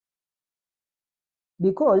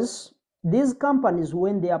 Because these companies,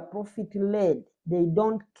 when they are profit-led, they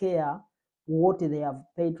don't care what they have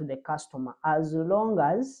paid to the customer as long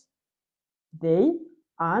as they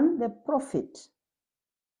earn the profit.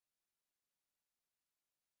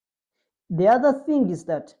 The other thing is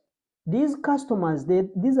that these customers,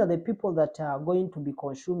 these are the people that are going to be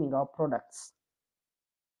consuming our products.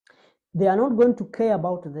 They are not going to care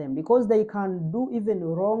about them because they can do even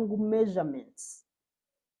wrong measurements.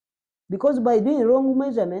 Because by doing wrong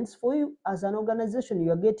measurements, for you as an organization,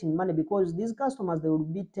 you are getting money, because these customers, they will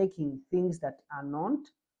be taking things that are not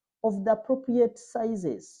of the appropriate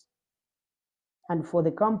sizes. And for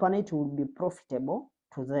the company, it will be profitable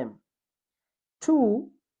to them. Two,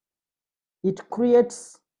 it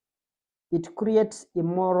creates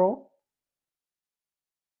immoral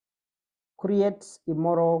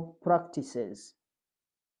practices.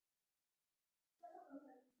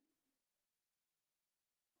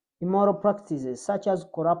 Immoral practices such as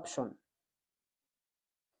corruption.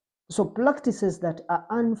 So practices that are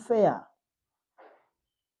unfair.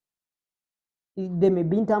 They may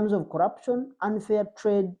be in terms of corruption, unfair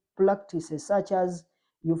trade practices, such as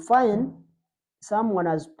you find someone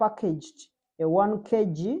has packaged a 1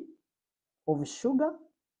 kg of sugar,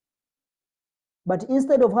 but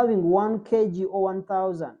instead of having 1 kg or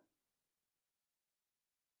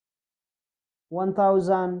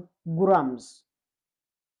 1,000 grams,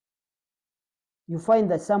 you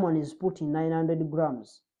find that someone is putting 900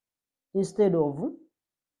 grams instead of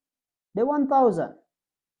the 1,000.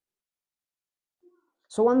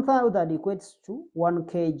 So 1,000 equates to 1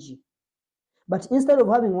 kg. But instead of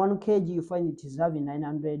having 1 kg, you find it is having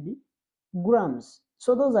 900 grams.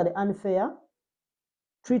 So those are the unfair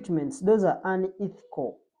treatments. Those are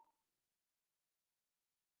unethical.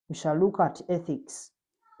 We shall look at ethics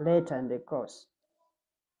later in the course.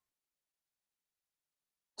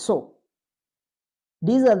 So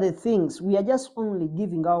These are the things. We are just only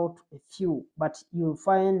giving out a few, but you'll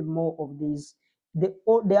find more of these.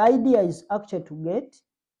 The idea is actually to get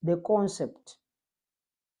the concept.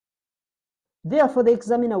 Therefore, the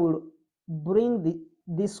examiner will bring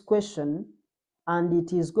this question, and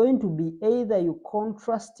it is going to be either you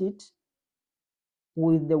contrast it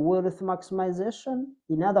with the wealth maximization.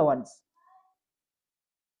 In other words,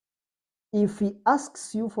 if he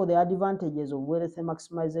asks you for the advantages of wealth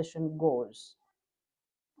maximization goals,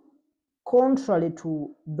 contrary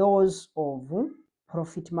to those of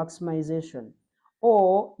profit maximization,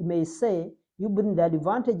 or you may say you bring the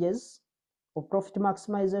advantages of profit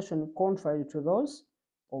maximization contrary to those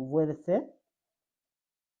of wealth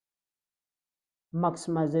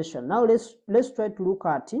maximization. Now let's try to look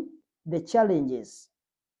at the challenges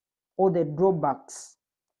or the drawbacks.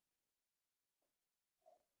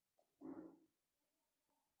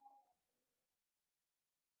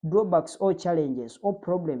 Drawbacks or challenges or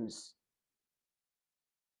problems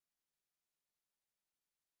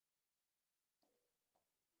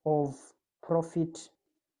of profit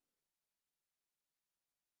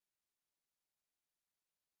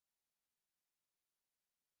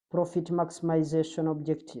maximization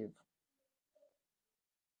objective.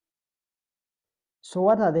 So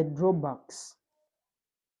what are the drawbacks?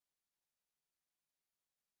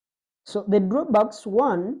 So the drawbacks,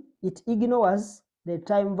 one, it ignores the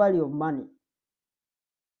time value of money.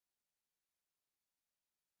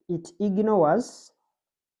 It ignores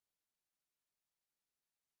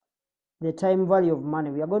the time value of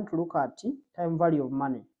money. We are going to look at time value of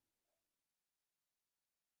money.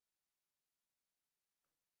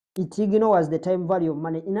 It ignores the time value of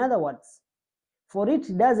money. In other words, for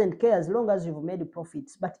it doesn't care as long as you've made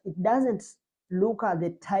profits, but it doesn't look at the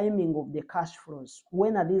timing of the cash flows.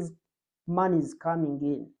 When are these monies coming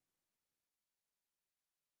in?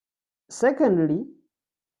 Secondly,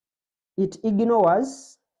 it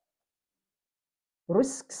ignores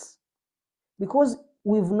risks, because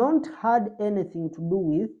we've not had anything to do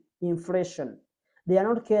with inflation. They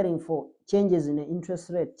are not caring for changes in the interest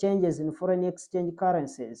rate, changes in foreign exchange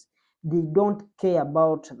currencies. They don't care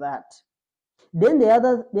about that. Then the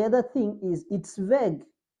other thing is it's vague.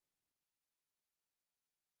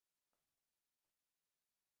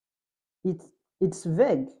 It's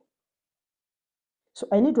vague. So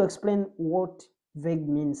I need to explain what vague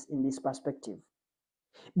means in this perspective.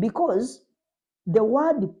 Because the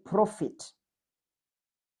word profit,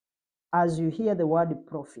 as you hear the word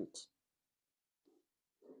profit,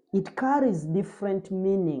 it carries different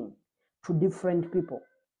meaning to different people.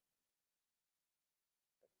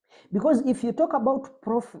 Because if you talk about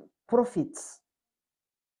profits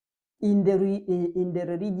in the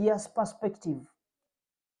religious perspective,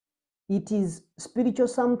 it is spiritual,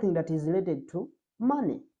 something that is related to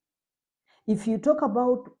money. If you talk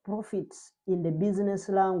about profits in the business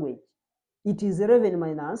language, it is revenue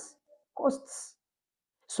minus costs.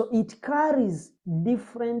 So it carries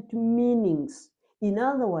different meanings. In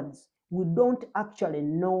other words, we don't actually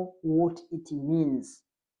know what it means.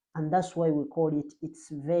 And that's why we call it, it's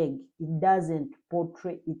vague. It doesn't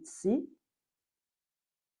portray its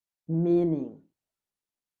meaning.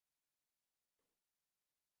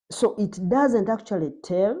 So it doesn't actually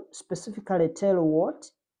specifically tell what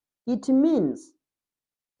it means.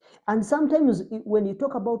 And sometimes when you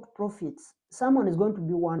talk about profits, someone is going to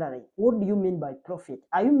be wondering, what do you mean by profit?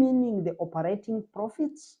 Are you meaning the operating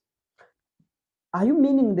profits? Are you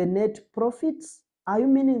meaning the net profits? Are you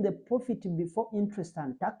meaning the profit before interest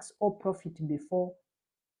and tax, or profit before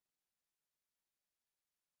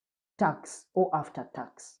tax or after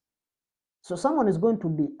tax? So someone is going to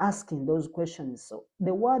be asking those questions. So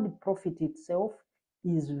the word profit itself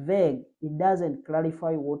is vague. It doesn't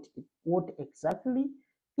clarify what exactly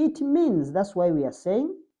it means. That's why we are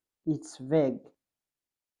saying it's vague.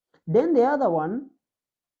 Then the other one,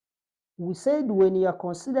 we said when you are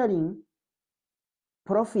considering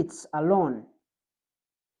profits alone,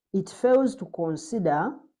 it fails to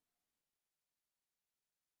consider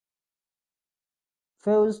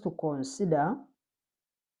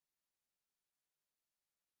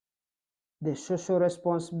the social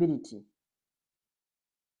responsibility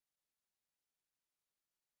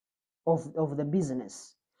of the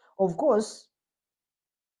business. Of course,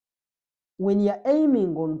 when you're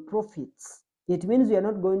aiming on profits, it means you're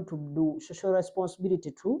not going to do social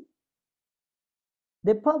responsibility to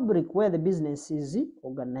the public where the business is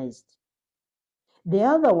organized. The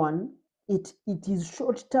other one, it is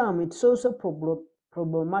short term. It's also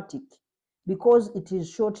problematic because it is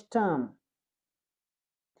short term.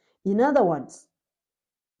 In other words,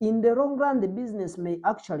 in the long run, the business may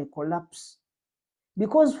actually collapse.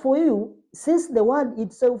 Because for you, since the word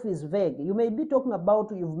itself is vague, you may be talking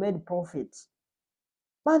about you've made profits,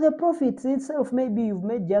 but the profits itself, maybe you've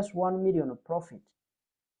made just 1 million of profit.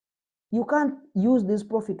 You can't use this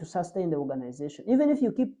profit to sustain the organization. Even if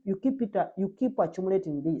you keep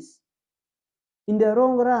accumulating this, in the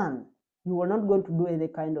long run, you are not going to do any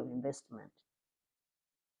kind of investment.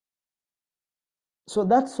 So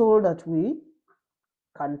that's all that we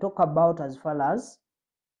can talk about as far as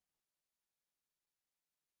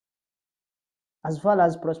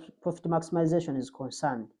profit maximization is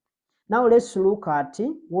concerned. Now let's look at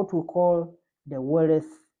what we call the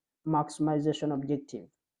wealth maximization objective,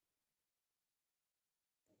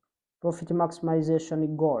 profit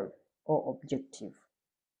maximization goal or objective.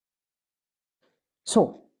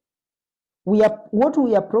 So what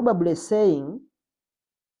we are probably saying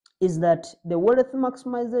is that the wealth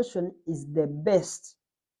maximization is the best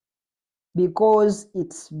because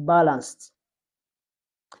it's balanced,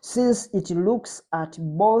 since it looks at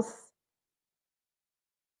both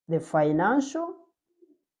the financial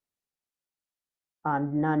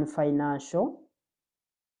and non-financial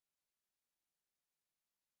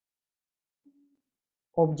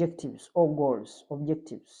objectives or goals,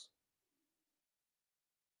 objectives.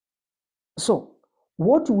 So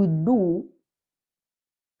what we do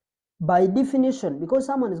by definition, because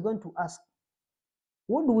someone is going to ask,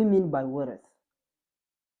 what do we mean by wealth?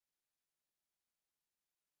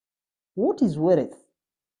 What is wealth?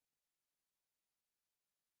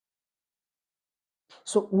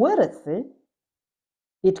 So wealth,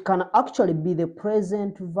 it can actually be the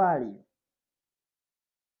present value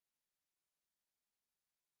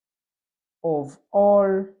of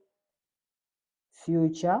all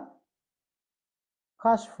future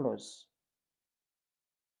cash flows.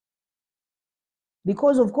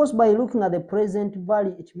 Because of course, by looking at the present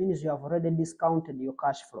value, it means you have already discounted your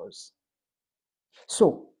cash flows.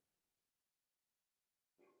 So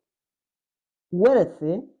wealth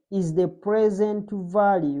is the present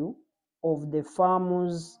value of the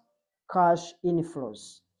firm's cash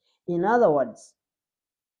inflows. In other words,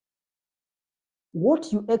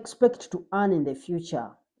 what you expect to earn in the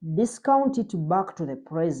future, discount it back to the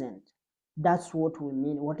present. That's what we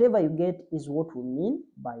mean. Whatever you get is what we mean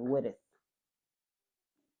by wealth.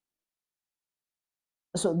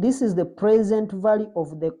 So this is the present value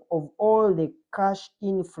of all the cash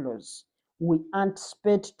inflows we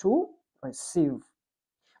anticipate to receive.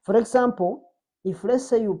 For example, if let's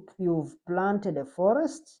say you've planted a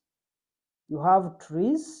forest, you have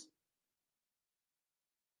trees,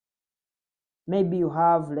 maybe you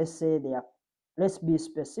have, let's say let's be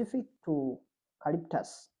specific to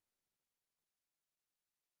eucalyptus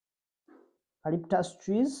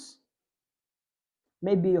trees.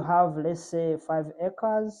 Maybe you have, let's say, 5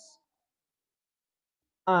 acres,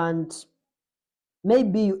 and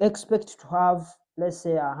maybe you expect to have, let's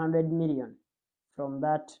say, 100 million from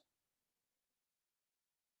that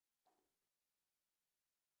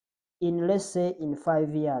in, let's say, in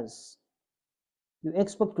 5 years. You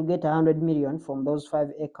expect to get 100 million from those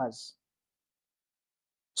 5 acres.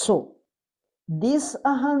 So this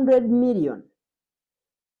 100 million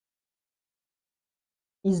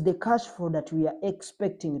is the cash flow that we are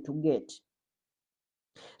expecting to get.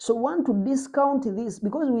 So want to discount this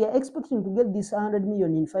because we are expecting to get this 100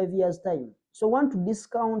 million in 5 years time. So want to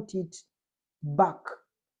discount it back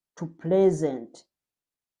to present,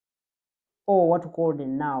 or what we call the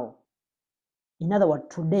now. In other words,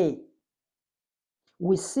 today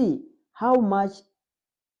we see how much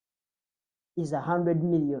is 100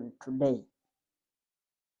 million today.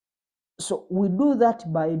 So we do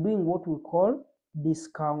that by doing what we call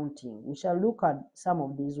discounting. We shall look at some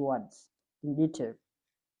of these words in detail.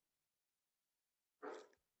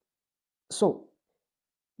 So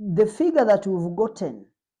the figure that we've gotten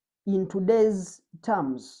in today's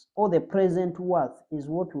terms, or the present worth, is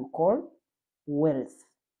what we call wealth.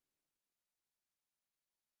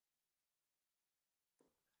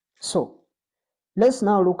 So let's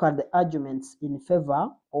now look at the arguments in favor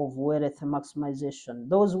of wealth maximization.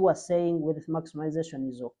 Those who are saying wealth maximization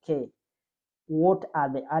is okay, what are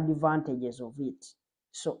the advantages of it?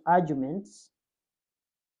 So arguments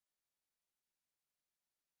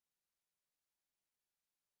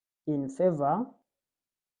in favor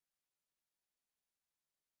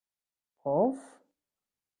of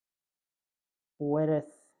wealth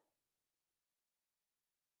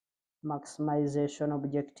maximization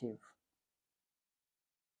objective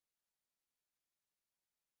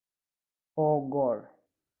or goal.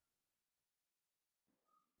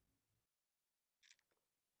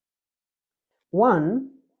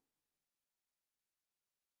 One,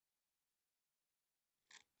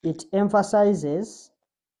 it emphasizes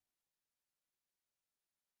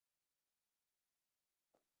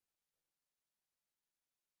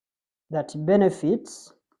that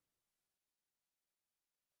benefits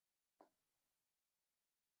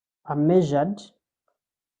are measured,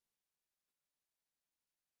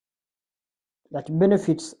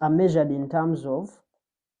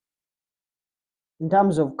 in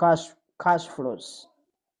terms of cash flows,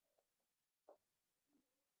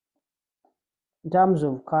 in terms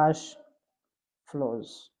of cash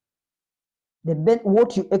flows,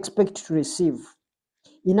 what you expect to receive.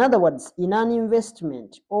 In other words, in an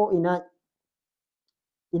investment or in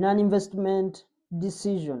an investment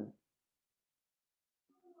decision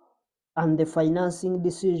and the financing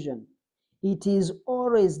decision, it is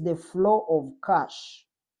always the flow of cash.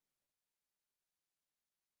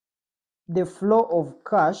 The flow of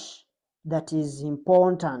cash that is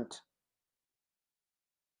important,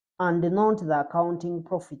 and not the accounting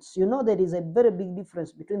profits. You know, there is a very big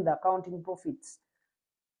difference between the accounting profits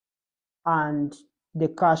and the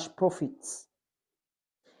cash profits.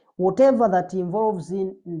 Whatever that involves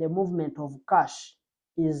in the movement of cash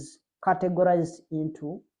is categorized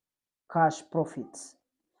into cash profits.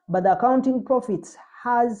 But the accounting profits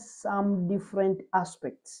has some different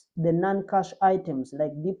aspects. The non-cash items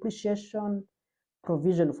like depreciation,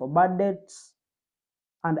 provision for bad debts,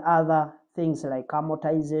 and other things like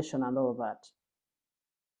amortization and all that.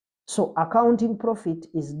 So accounting profit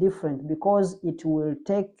is different because it will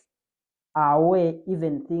take away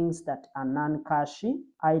even things that are non-cash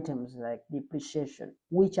items like depreciation,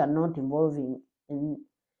 which are not involving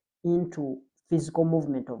into physical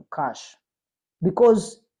movement of cash.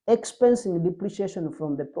 Because expensing depreciation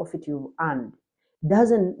from the profit you've earned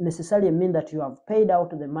doesn't necessarily mean that you have paid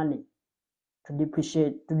out the money to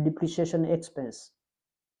depreciation expense.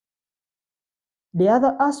 The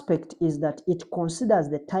other aspect is that it considers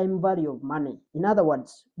the time value of money. In other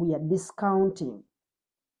words, we are discounting.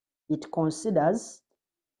 It considers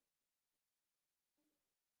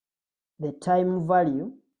the time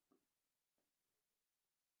value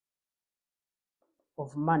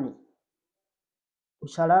of money. We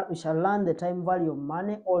shall learn the time value of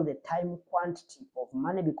money or the time quantity of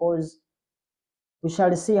money, because we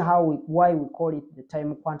shall see why we call it the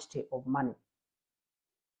time quantity of money.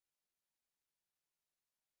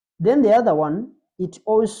 Then the other one, it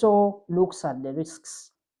also looks at the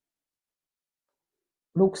risks.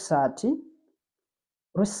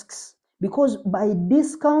 Because by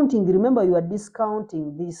discounting, remember, you are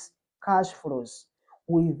discounting these cash flows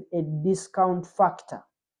with a discount factor.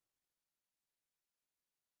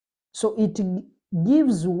 So it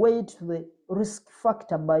gives weight to the risk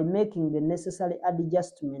factor by making the necessary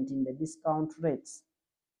adjustment in the discount rates.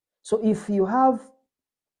 So if you have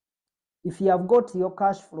got your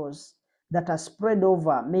cash flows that are spread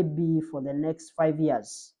over maybe for the next 5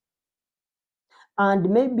 years, and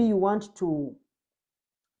maybe you want to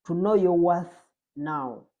know your worth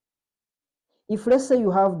now. If, let's say,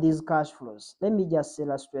 you have these cash flows, let me just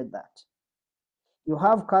illustrate that. You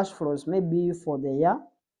have cash flows maybe for the year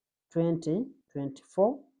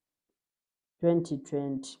 2024,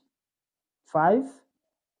 2025,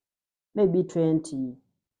 maybe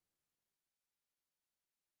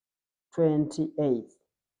 2028.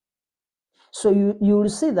 So you will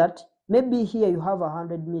see that maybe here you have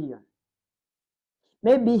 100 million.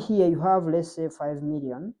 Maybe here you have, let's say, 5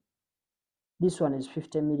 million. This one is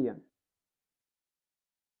 50 million.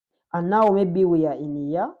 And now maybe we are in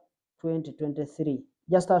year 2023.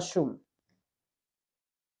 Just assume,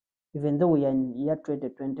 even though we are in year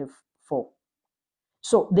 2024.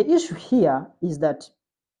 So the issue here is that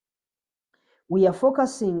we are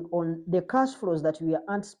focusing on the cash flows that we are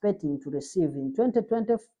anticipating to receive in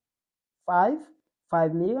 2025,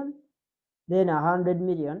 5 million, then 100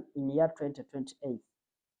 million in year 2028.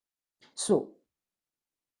 So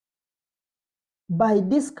by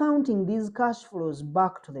discounting these cash flows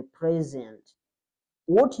back to the present,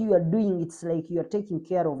 what you are doing, it's like you are taking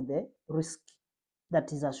care of the risk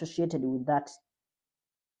that is associated with that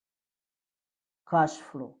cash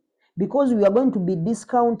flow, because we are going to be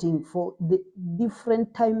discounting for the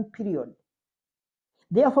different time period.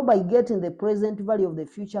 Therefore, by getting the present value of the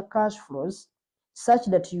future cash flows such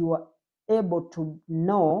that you are able to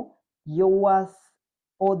know your worth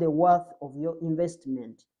or the worth of your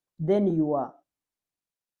investment, then you are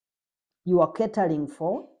catering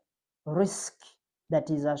for risk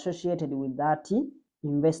that is associated with that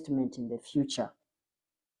investment in the future.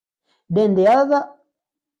 Then the other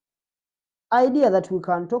idea that we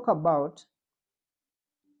can talk about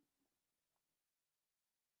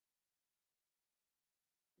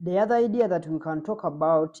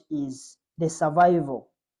is the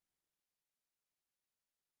survival.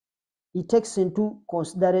 it takes into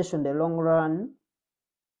consideration the long run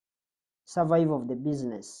survival of the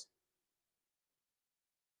business.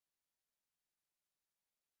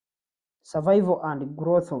 Survival and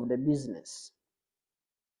growth of the business.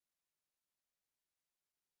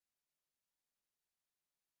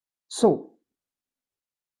 So,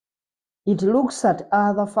 it looks at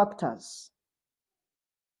other factors.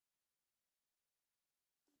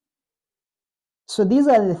 So these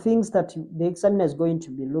are the things that the examiner is going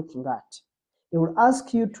to be looking at. It will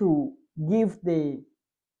ask you to give the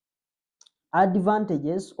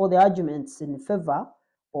advantages or the arguments in favor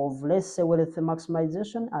of, let's say, wealth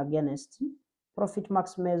maximization against profit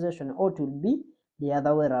maximization, or it will be the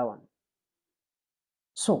other way around.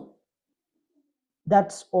 So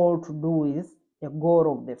that's all to do with the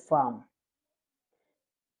goal of the firm.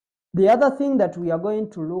 The other thing that we are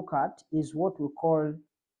going to look at is what we call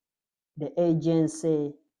the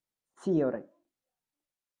agency theory.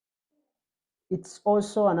 It's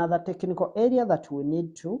also another technical area that we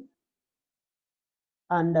need to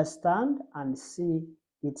understand and see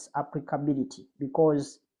its applicability,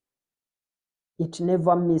 because it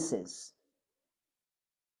never misses.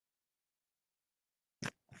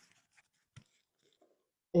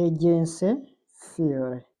 Agency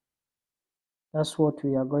theory. That's what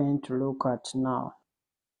we are going to look at now.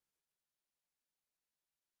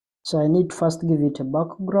 So I need to first give it a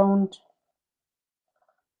background.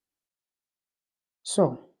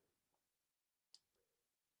 So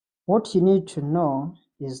what you need to know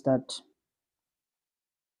is that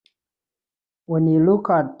when you look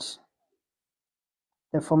at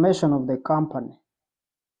the formation of the company,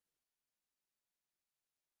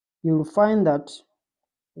 you'll find that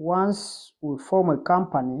once we form a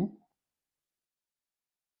company,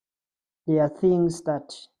 there are things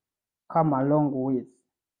that come along with.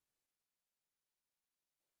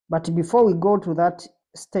 But before we go to that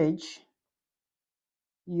stage,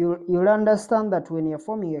 you'll understand that when you're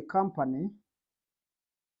forming a company,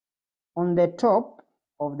 on the top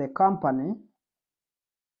of the company,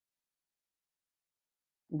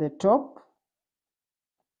 the top,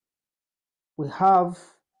 we have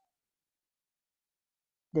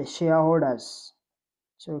the shareholders.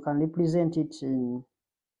 So we can represent it in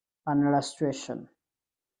an illustration.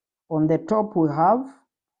 On the top, we have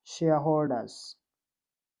shareholders.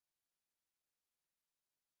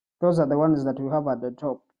 Those are the ones that we have at the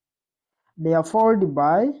top. They are followed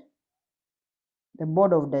by the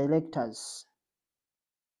board of directors.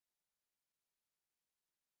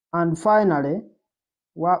 And finally,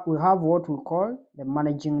 we have what we call the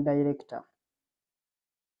managing director,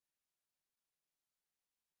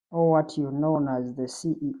 or what you know as the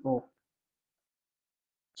CEO,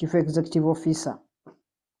 Chief Executive Officer.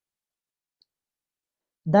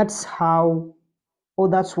 That's how, or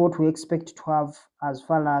that's what we expect to have as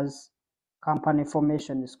far as company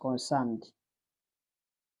formation is concerned.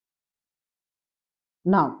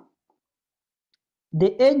 Now,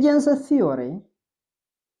 the agency theory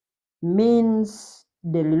means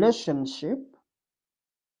the relationship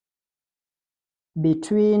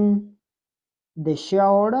between the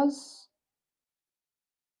shareholders,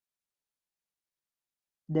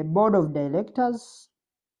 the board of directors,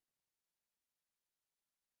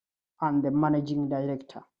 and the managing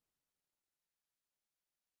director,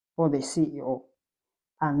 or the CEO.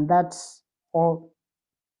 And that's all.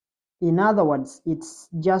 In other words, it's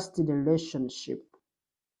just the relationship.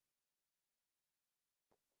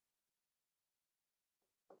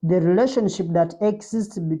 The relationship that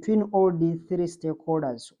exists between all these three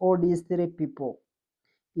stakeholders, all these three people,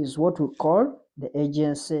 is what we call the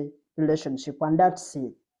agency relationship, and that's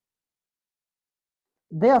it.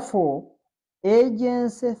 Therefore,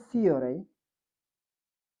 agency theory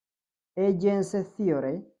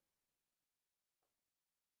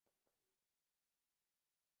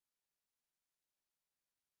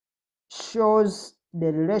shows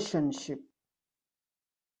the relationship,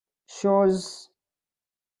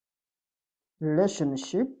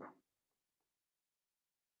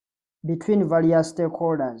 between various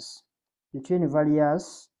stakeholders,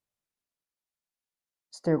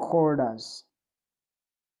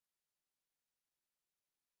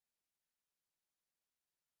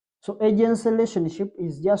 So agency relationship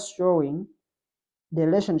is just showing the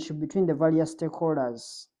relationship between the various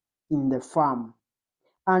stakeholders in the firm.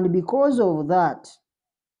 And because of that,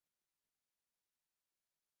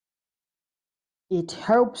 it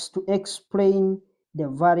helps to explain the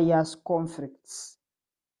various conflicts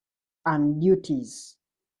and duties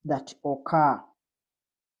that occur.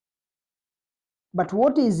 But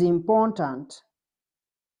what is important,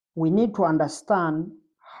 we need to understand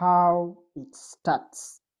how it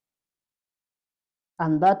starts.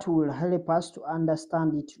 and that will help us to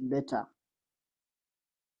understand it better.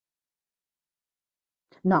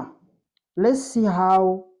 Now, let's see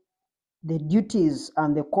how the duties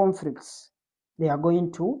and the conflicts they are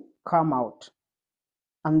going to come out,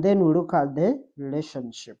 and then we look at the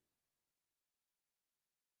relationship,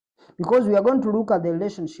 because we are going to look at the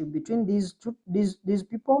relationship between these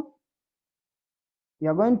people. We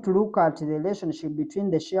are going to look at the relationship between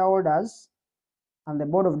the shareholders and the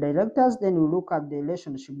board of directors. Then we look at the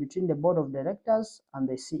relationship between the board of directors and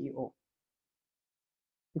the CEO,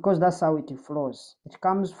 because that's how it flows. It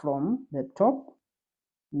comes from the top,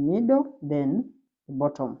 middle, then the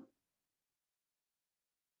bottom.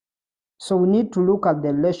 So we need to look at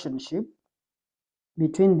the relationship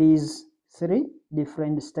between these three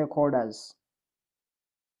different stakeholders.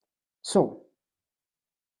 So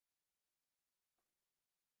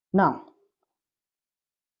now,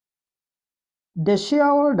 the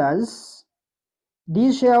shareholders,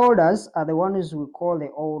 these shareholders are the ones we call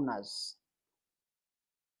the owners,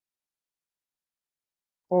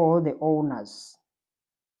 or the owners.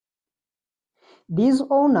 These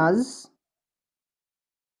owners,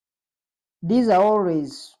 these are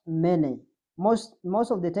always many. Most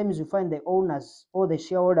of the times you find the owners or the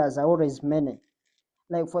shareholders are always many.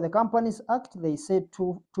 Like for the Companies Act, they say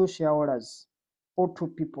two shareholders or two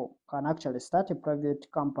people can actually start a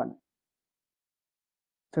private company.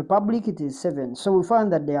 For public, it is 7. So we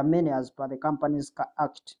find that there are many as per the Companies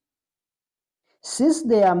Act. Since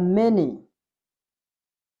there are many,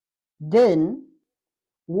 then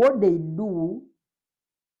what they do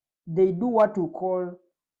what we call,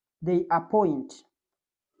 they appoint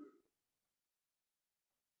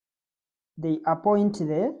the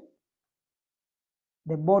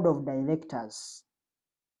board of directors.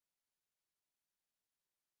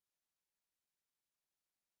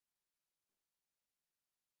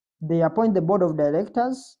 They appoint the board of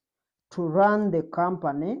directors to run the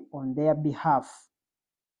company on their behalf.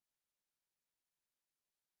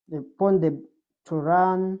 They appoint to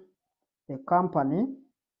run the company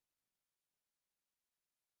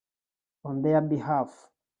on their behalf.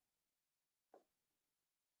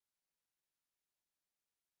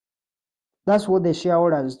 That's what the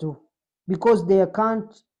shareholders do, because they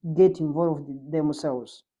can't get involved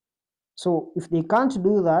themselves. So if they can't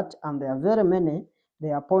do that, and there are very many,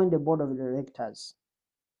 they appoint the board of directors.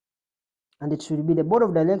 And it should be the board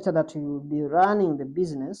of directors that will be running the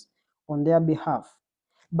business on their behalf.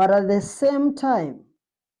 But at the same time,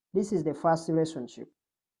 this is the first relationship.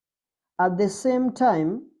 At the same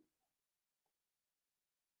time,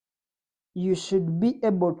 you should be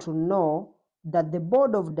able to know that the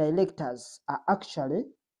board of directors are actually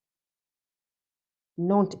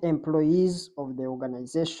not employees of the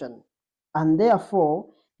organization, and therefore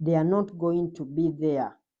they are not going to be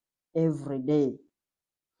there every day.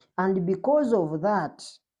 And because of that,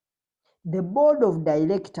 the board of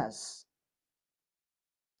directors,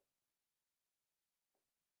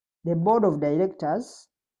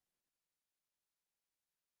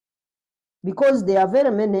 because they are very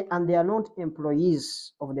many and they are not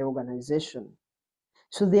employees of the organization,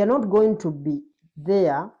 so they are not going to be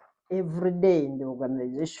there every day in the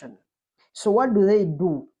organization. So what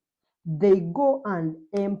do? They go and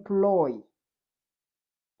employ.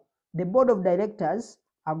 The board of directors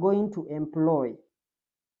are going to employ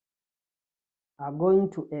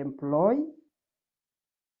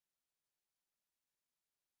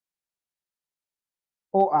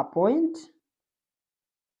or appoint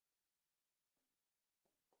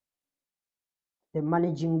the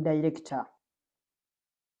managing director.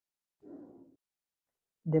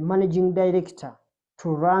 The managing director to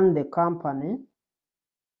run the company,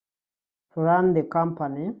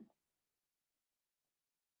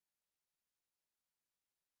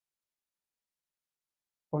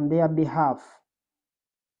 on their behalf.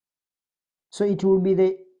 So it will be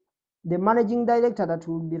the managing director that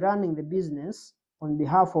will be running the business on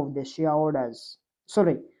behalf of the shareholders.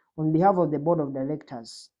 Sorry, on behalf of the board of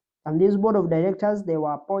directors. And this board of directors, they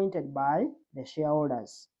were appointed by the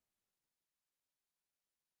shareholders.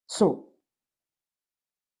 So,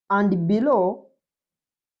 and below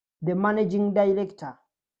the managing director,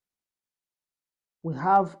 we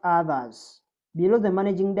have others. Below the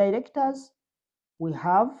managing directors, we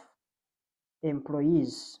have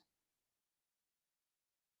employees.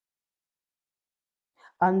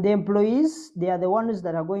 And the employees, they are the ones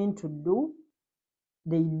that are going to do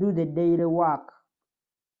the daily work.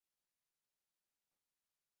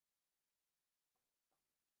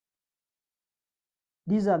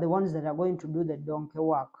 These are the ones that are going to do the donkey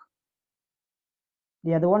work.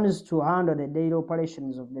 They are the ones to handle the daily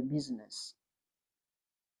operations of the business.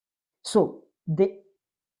 So the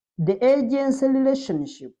The agency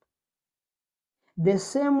relationship, the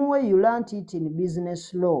same way you learned it in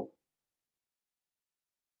business law,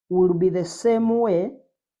 will be the same way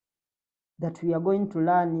that we are going to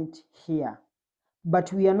learn it here.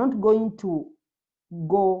 But we are not going to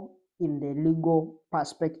go in the legal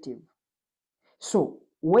perspective. So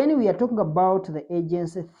when we are talking about the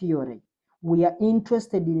agency theory, we are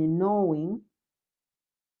interested in knowing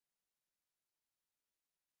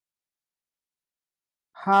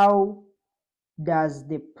how does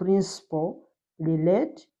the principal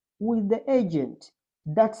relate with the agent.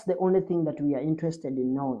 That's the only thing that we are interested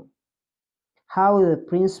in knowing. How the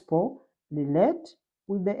principal relate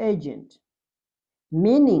with the agent.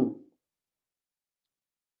 Meaning,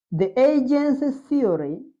 the agency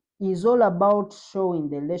theory is all about showing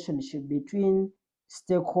the relationship between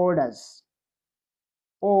stakeholders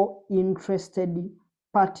or interested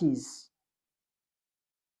parties.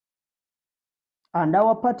 And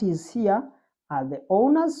our parties here are the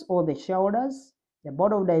owners or the shareholders, the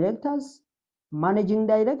board of directors, managing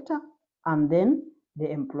director, and then the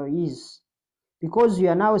employees. Because you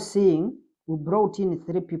are now seeing we brought in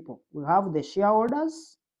three people. We have the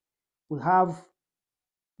shareholders, we have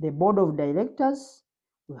the board of directors,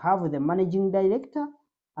 we have the managing director,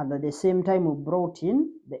 and at the same time we brought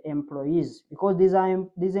in the employees, because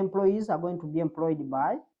these employees are going to be employed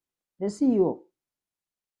by the CEO.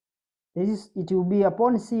 It will be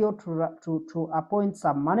upon CEO to appoint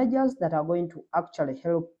some managers that are going to actually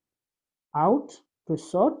help out to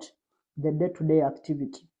sort the day-to-day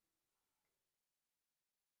activity.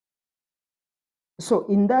 So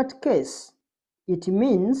in that case, it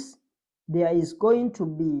means there is going to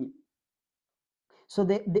be, so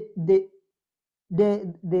the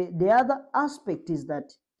other aspect is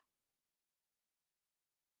that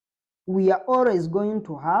we are always going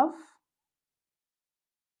to have,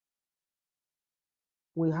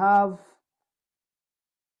 we have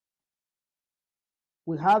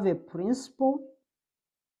a principal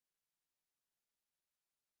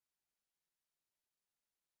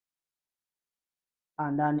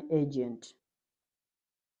and an agent.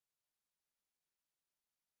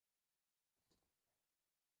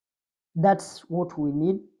 That's what we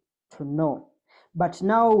need to know. But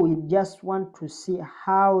now we just want to see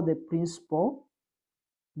how the principal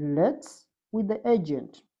relates with the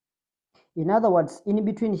agent. In other words, in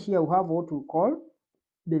between here we have what we call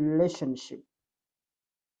the relationship.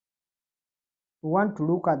 We want to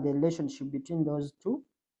look at the relationship between those two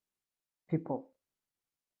people.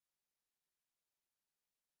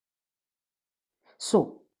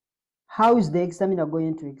 So, how is the examiner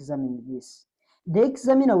going to examine this? The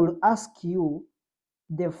examiner will ask you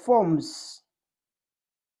the forms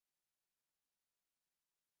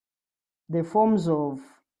of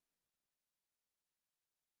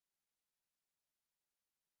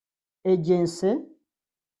agency,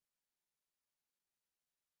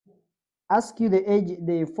 ask you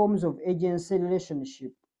the forms of agency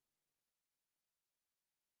relationship.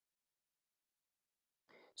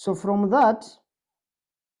 So from that,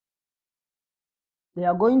 they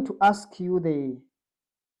are going to ask you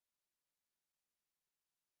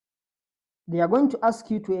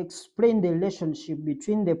to explain the relationship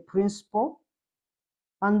between the principal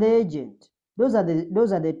and the agent. Those are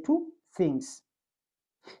the two things.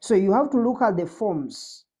 So you have to look at the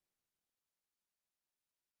forms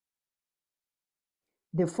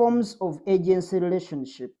of agency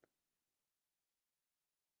relationship.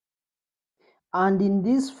 And in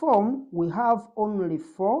this form, we have only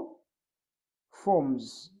 4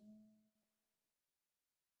 forms.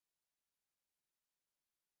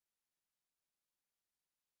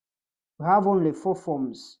 We have only 4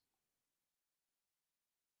 forms.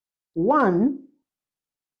 1,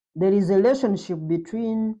 there is a relationship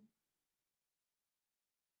between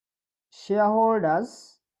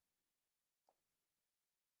shareholders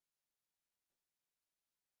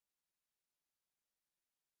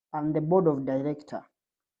and the board of directors.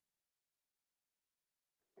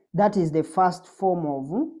 That is the first form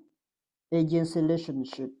of agency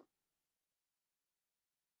relationship.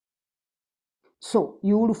 So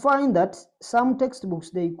you will find that some textbooks,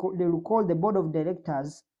 they will call the board of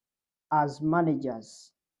directors as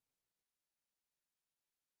managers,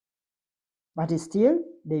 but still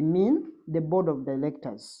they mean the board of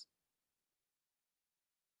directors.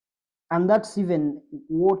 And that's even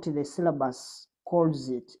what the syllabus calls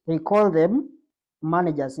it. They call them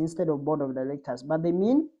managers instead of board of directors, but they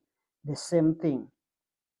mean the same thing.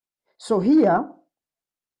 So here,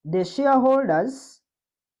 the shareholders,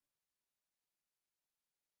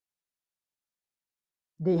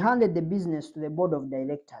 they handed the business to the board of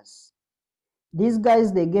directors. These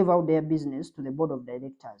guys, they gave out their business to the board of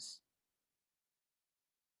directors.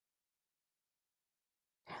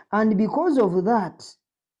 And because of that,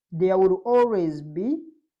 there will always be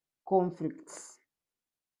conflicts.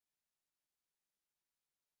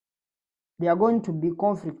 There are going to be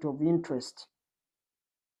conflict of interest.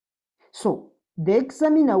 So the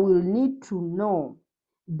examiner will need to know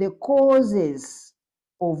the causes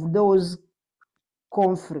of those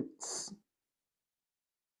conflicts.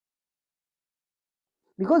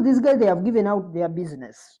 Because these guys, they have given out their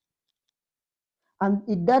business. And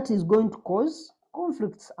that is going to cause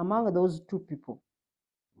conflicts among those two people.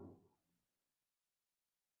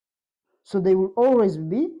 So there will always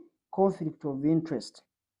be conflict of interest.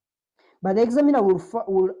 But the examiner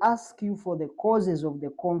will ask you for the causes of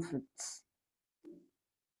the conflicts.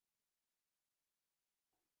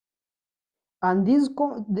 And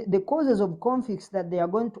the causes of conflicts that they are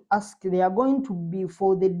going to ask, they are going to be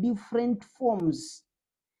for the different forms.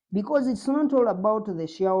 Because it's not all about the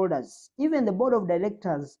shareholders. Even the board of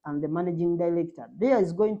directors and the managing director, there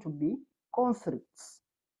is going to be conflicts.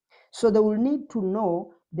 So they will need to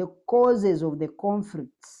know the causes of the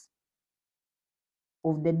conflicts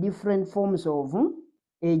of the different forms of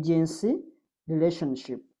agency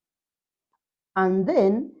relationship. And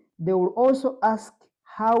then they will also ask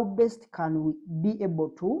how best can we be able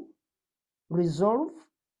to resolve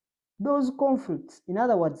those conflicts. In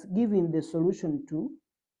other words, giving the solution to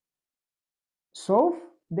solve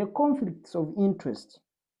the conflicts of interest.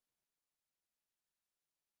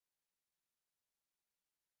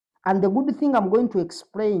 And the good thing, I'm going to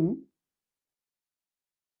explain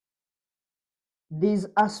these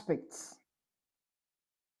aspects.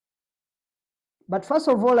 But first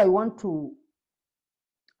of all, I want you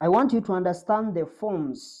to understand the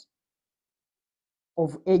forms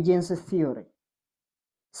of agency theory.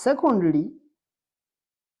 Secondly,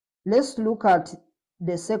 let's look at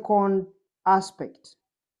the second aspect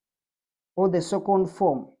or the second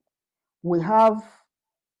form. We have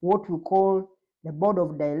what we call the board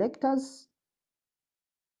of directors,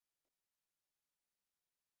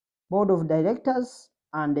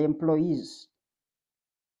 and the employees.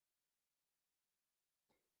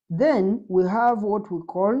 Then we have what we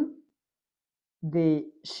call the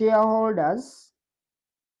shareholders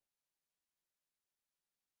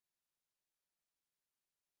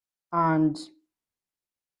and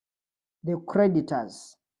the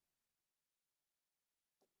creditors.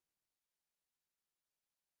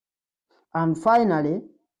 And finally,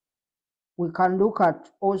 we can look at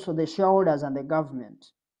also the shareholders and the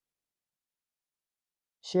government.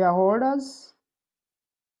 Shareholders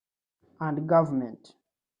and government.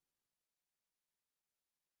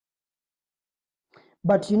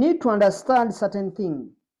 But you need to understand certain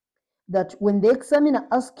thing, that when the examiner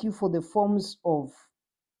asks you for the forms of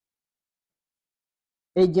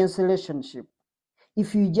agency relationship,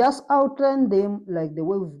 if you just outline them like the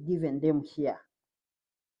way we've given them here,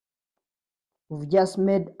 we've just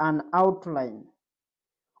made an outline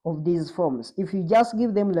of these forms. If you just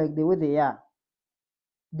give them like the way they are,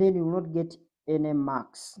 then you will not get any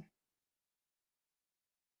marks.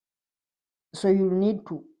 So you need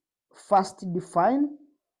to first define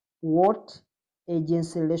what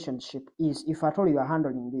agency relationship is. If at all you are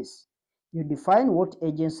handling this, you define what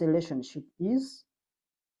agency relationship is.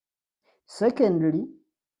 Secondly,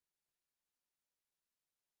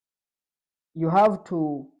 you have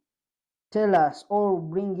to tell us or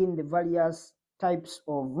bring in the various types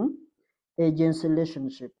of agency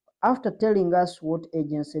relationship. After telling us what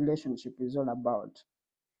agency relationship is all about,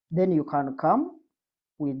 then you can come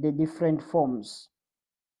with the different forms.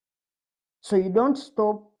 So you don't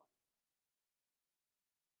stop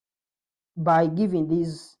by giving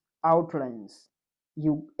these outlines.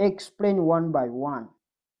 You explain one by one.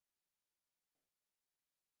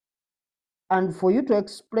 And for you to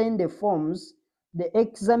explain the forms, the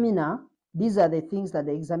examiner, these are the things that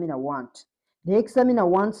the examiner wants. The examiner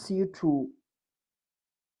wants you to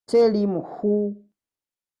tell him who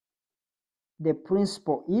the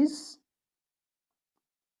principal is,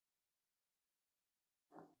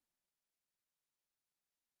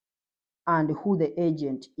 and who the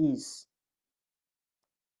agent is,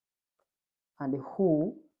 and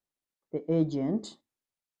who the agent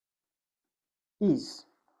is.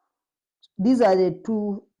 These are the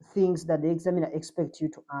two things that the examiner expects you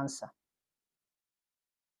to answer.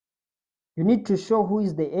 You need to show who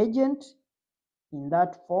is the agent in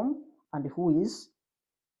that form and who is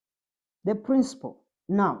the principal.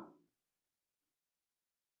 Now,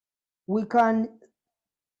 we can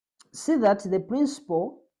see that the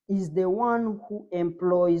principal is the one who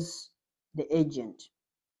employs the agent.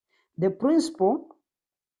 The principal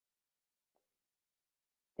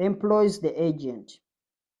employs the agent,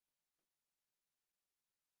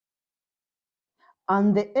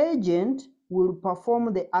 and the agent will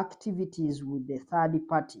perform the activities with the third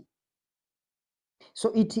party.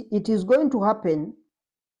 So it is going to happen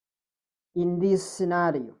in this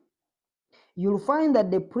scenario. You'll find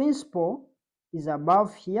that the principal is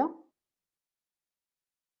above here,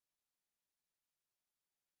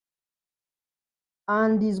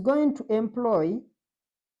 and is going to employ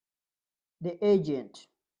the agent.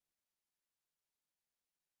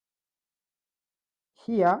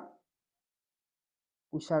 Here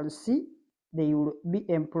we shall see they will be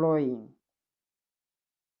employing.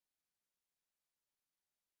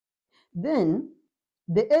 Then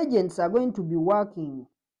the agents are going to be working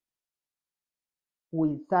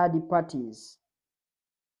with third parties.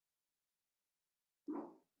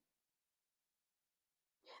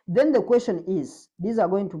 Then the question is, these are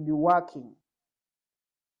going to be working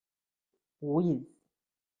with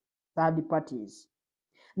third parties.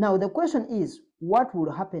 Now the question is, what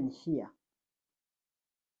will happen here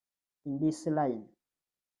in this line?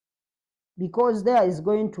 Because there is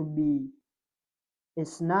going to be a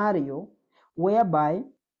scenario whereby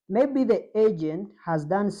maybe the agent has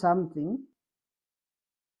done something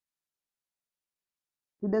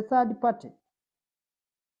to the third party.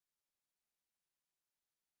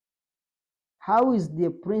 How is the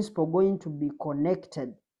principal going to be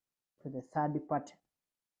connected to the third party?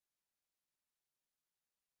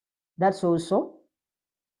 That's also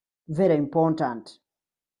very important,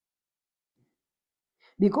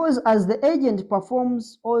 because as the agent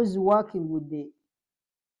performs or is working with the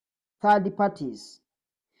third parties,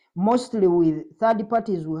 mostly with third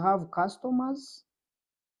parties we have customers,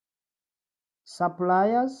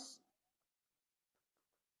 suppliers,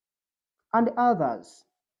 and others.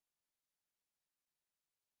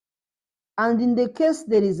 And in the case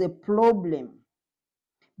there is a problem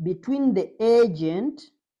between the agent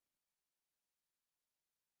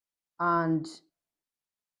and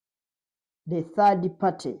the third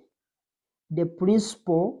party, the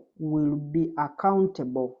principal will be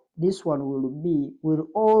accountable. This one will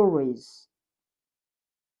always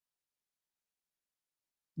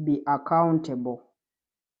be accountable.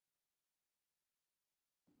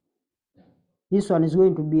 This one is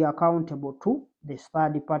going to be accountable to the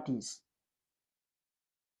third parties.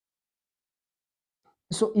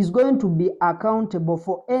 So it's going to be accountable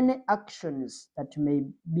for any actions that may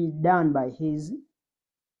be done by his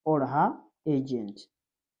or her agent.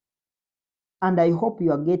 And I hope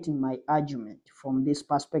you are getting my argument from this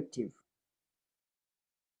perspective.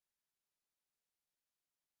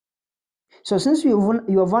 So since you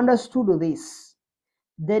have understood this,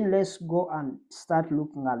 then let's go and start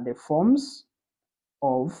looking at the forms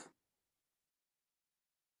of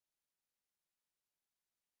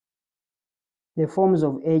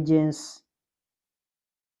agents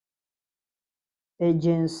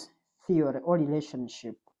theory or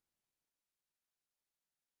relationship.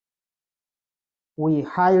 We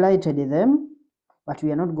highlighted them, but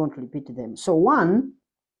we are not going to repeat them. So one,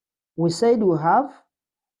 we said we have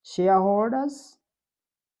shareholders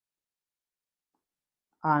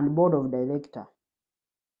and board of directors,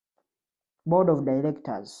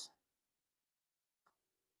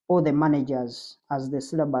 or the managers as the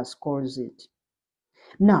syllabus calls it.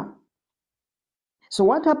 Now, so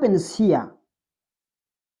what happens here?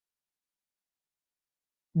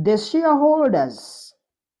 The shareholders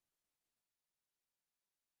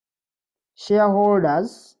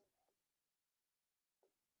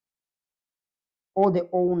or the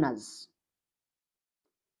owners,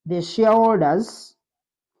 the shareholders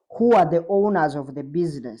who are the owners of the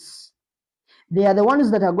business, they are the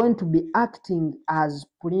ones that are going to be acting as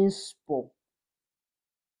principal.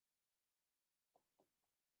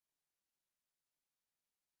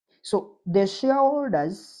 So the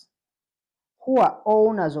shareholders who are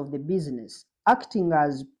owners of the business acting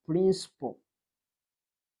as principal,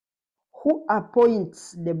 who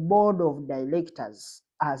appoints the board of directors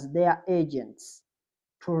as their agents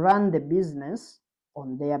to run the business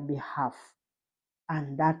on their behalf.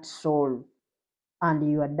 And that's all. And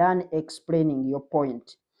you are done explaining your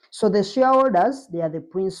point. So the shareholders, they are the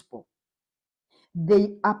principal.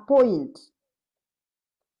 They appoint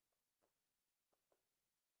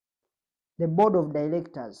the board of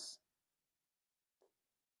directors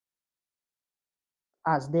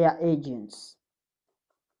as their agents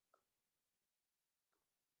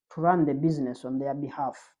to run the business on their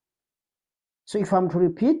behalf. So if I'm to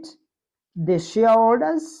repeat, the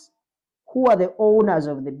shareholders who are the owners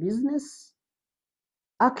of the business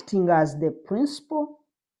acting as the principal,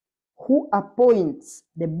 who appoints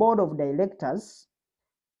the board of directors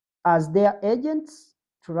as their agents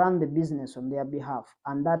to run the business on their behalf,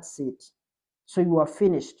 and that's it. So you are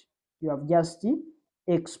finished. You have just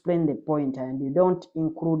explained the point and you don't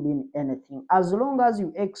include in anything. As long as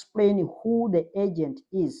you explain who the agent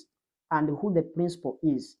is and who the principal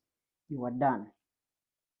is, you are done.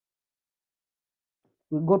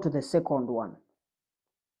 We go to the second one.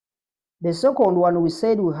 The second one, we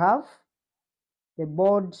said we have the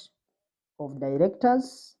board of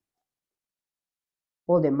directors,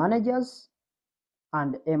 or the managers,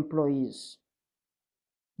 and employees.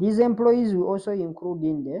 These employees will also include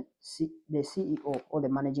in the CEO, or the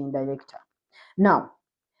managing director. Now,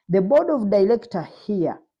 the board of directors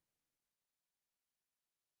here,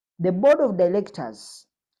 the board of directors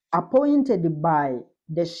appointed by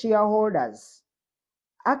the shareholders,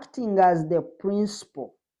 acting as the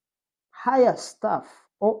principal, hire staff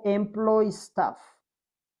or employ staff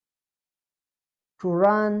to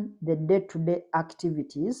run the day-to-day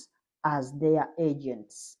activities as their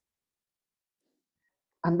agents.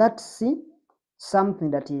 And that's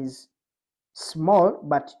something that is small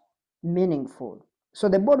but meaningful. So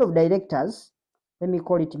the board of directors, let me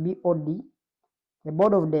call it BOD, the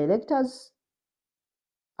board of directors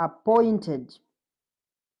appointed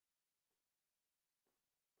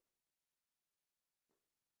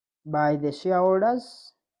by the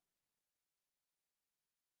shareholders,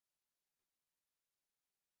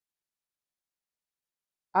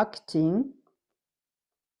 acting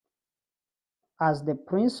as the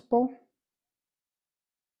principal,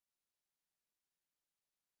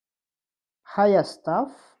 hire staff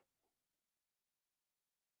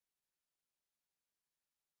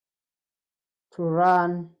to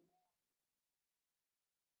run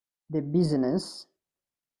the business,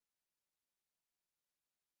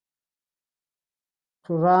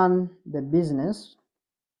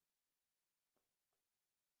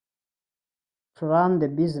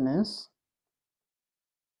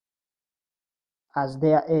 as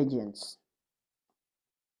their agents.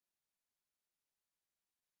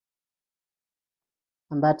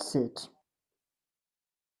 And that's it.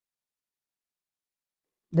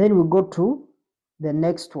 Then we go to the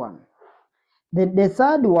next one. The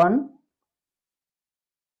third one,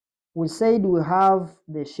 we said we have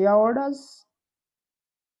the shareholders,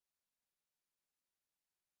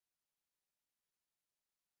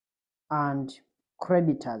 and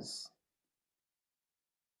creditors.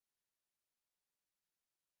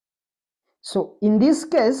 So in this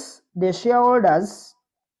case, the shareholders,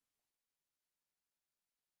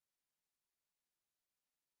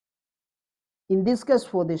 in this case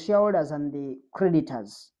for the shareholders and the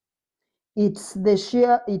creditors, it's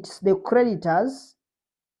the creditors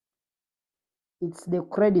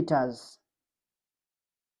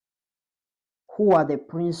who are the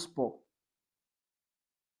principal.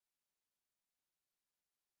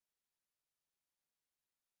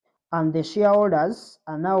 And the shareholders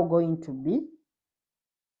are now going to be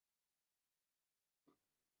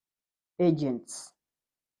agents.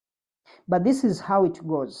 But this is how it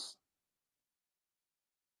goes.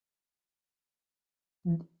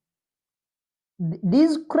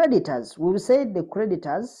 These creditors, we will say the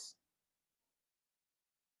creditors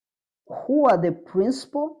who are the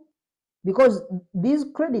principal, because these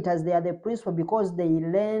creditors, they are the principal because they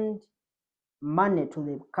lend money to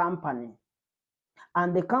the company,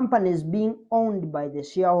 and the company is being owned by the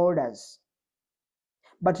shareholders.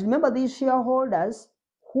 But remember, these shareholders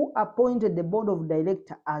who appointed the board of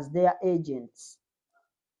directors as their agents.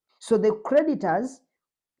 So the creditors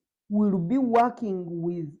will be working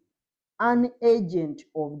with an agent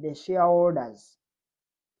of the shareholders.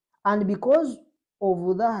 And because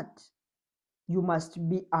of that, you must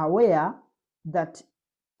be aware that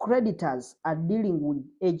creditors are dealing with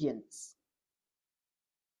agents.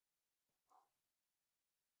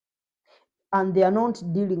 And they are not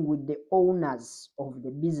dealing with the owners of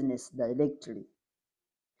the business directly.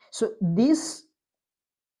 So this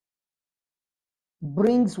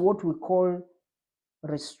brings what we call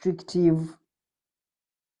restrictive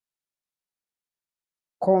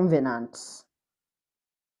covenants.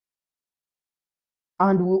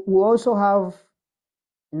 And we also have,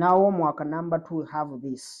 now homework number 2, we have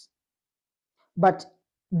this. But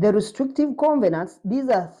the restrictive covenants, these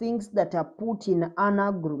are things that are put in an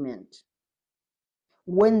agreement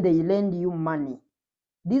when they lend you money.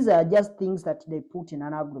 These are just things that they put in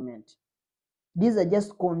an agreement. These are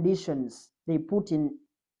just conditions they put in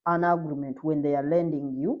an agreement when they are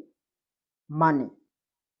lending you money.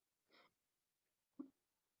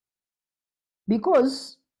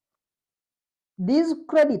 Because these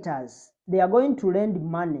creditors, they are going to lend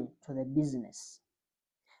money to the business.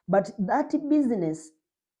 But that business,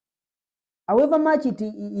 however much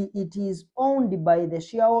it is owned by the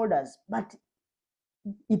shareholders, but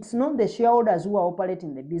it's not the shareholders who are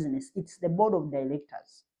operating the business, it's the board of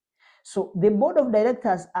directors. So the board of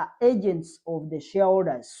directors are agents of the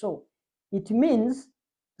shareholders. So it means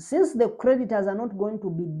since the creditors are not going to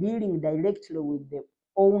be dealing directly with the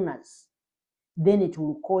owners, then it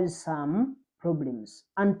will cause some problems.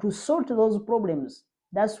 And to sort those problems,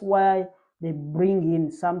 that's why they bring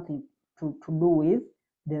in something to do with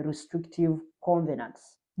the restrictive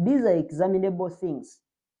covenants. These are examinable things.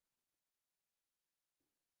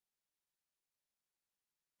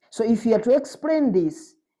 So if you are to explain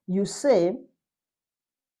this, you say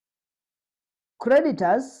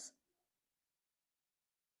creditors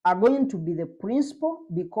are going to be the principal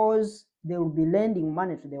because they will be lending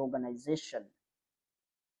money to the organization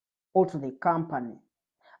or to the company.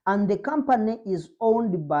 And the company is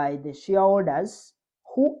owned by the shareholders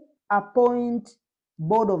who appoint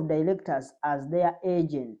board of directors as their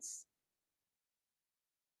agents.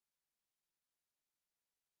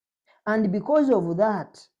 And because of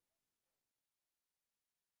that,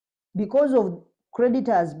 because of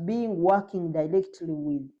creditors being working directly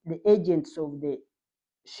with the agents of the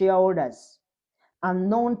shareholders and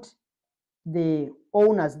not the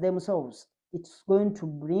owners themselves, it's going to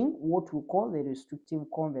bring what we call the restrictive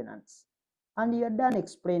covenants. And you're done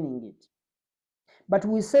explaining it. But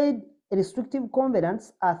we said restrictive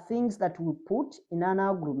covenants are things that we put in an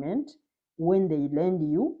agreement when they lend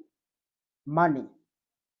you money.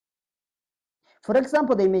 For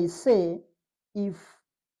example, they may say if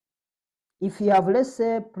you have, let's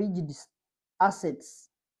say, pledged assets,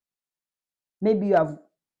 maybe you have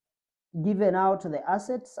given out the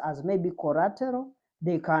assets as maybe collateral,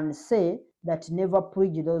 they can say that never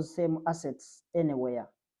pledge those same assets anywhere.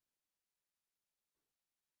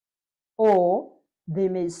 Or they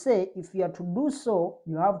may say if you are to do so,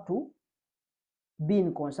 you have to be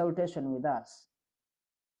in consultation with us.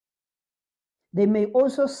 They may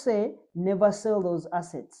also say never sell those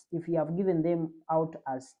assets if you have given them out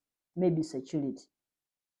as maybe security.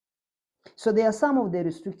 So there are some of the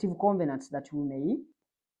restrictive covenants that we may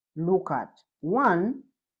look at. One,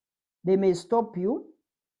 they may stop you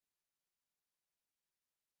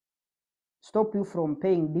from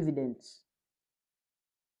paying dividends.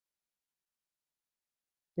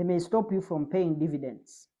 They may stop you from paying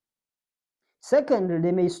dividends. Secondly,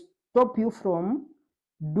 they may stop you from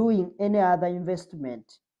doing any other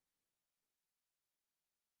investment.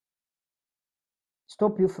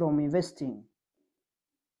 Stop you from investing.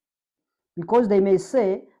 Because they may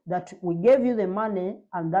say that we gave you the money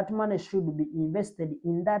and that money should be invested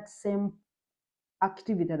in that same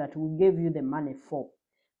activity that we gave you the money for,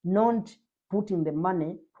 not putting the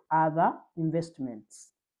money to other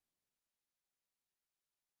investments.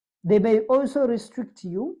 They may also restrict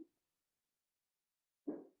you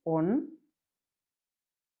on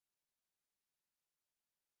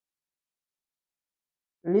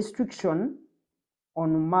restriction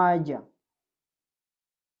on merger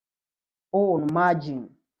or on merging.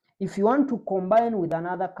 If you want to combine with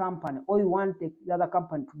another company or you want the other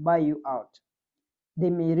company to buy you out, they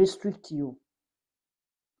may restrict you.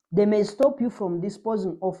 They may stop you from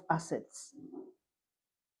disposing of assets.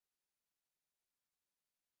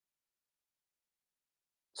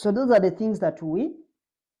 So those are the things that we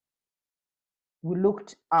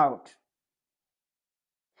looked out.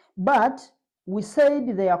 But we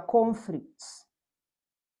said there are conflicts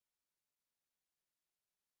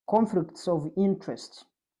of interest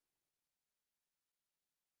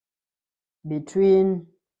between,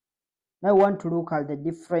 I want to look at the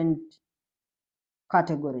different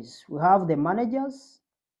categories. We have the managers.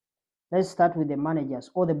 Let's start with the managers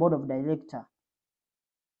or the board of directors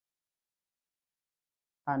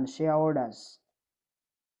and shareholders.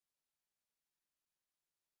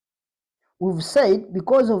 We've said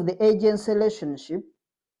because of the agency relationship,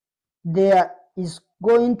 there is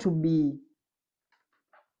going to be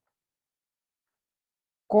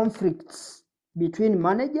conflicts between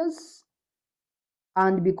managers,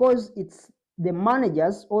 and because it's the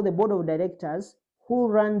managers or the board of directors who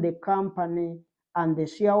run the company and the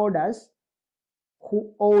shareholders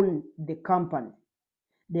who own the company.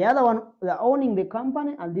 The other one, they're owning the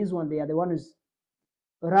company, and this one, they are the ones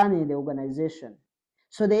running the organization.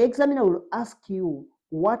 So the examiner will ask you,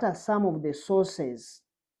 what are some of the sources?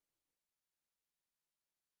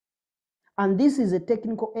 And this is a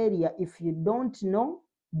technical area. If you don't know,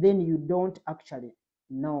 then you don't actually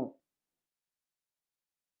know.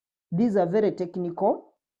 These are very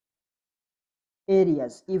technical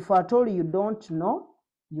areas. If at all you don't know,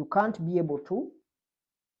 you can't be able to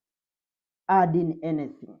add in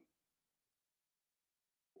anything.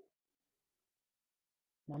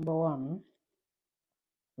 Number one,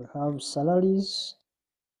 we have salaries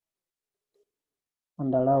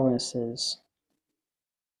and allowances.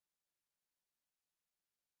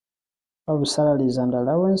 Salaries and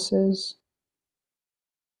allowances.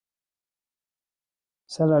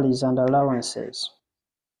 Salaries and allowances.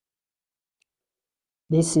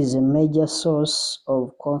 This is a major source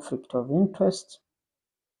of conflict of interest,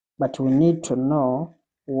 but we need to know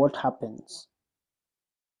what happens.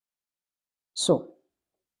 So,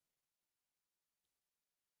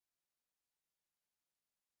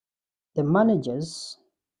 the managers,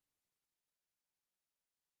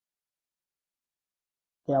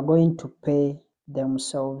 they are going to pay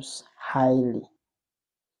themselves highly,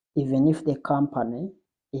 even if the company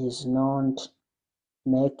is not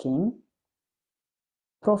making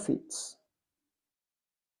profits.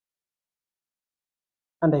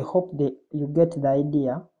 And I hope that you get the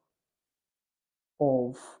idea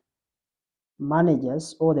of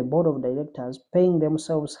managers or the board of directors paying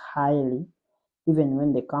themselves highly, even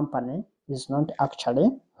when the company is not actually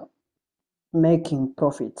making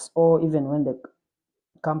profits, or even when the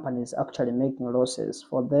company is actually making losses.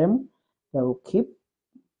 For them, they will keep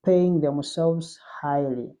paying themselves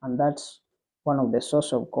highly, and that's one of the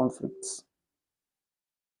source of conflicts.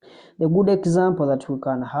 The good example that we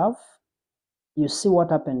can have, you see what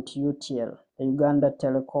happened to UTL, the Uganda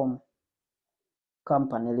Telecom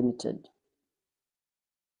Company Limited.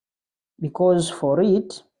 Because for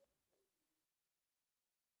it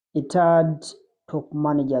had top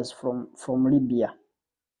managers from Libya,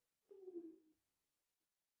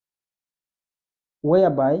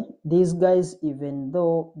 whereby these guys, even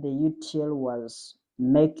though the UTL was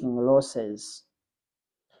making losses,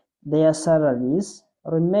 their salaries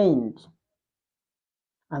remained.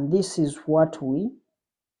 And this is what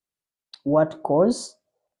caused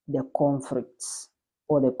the conflicts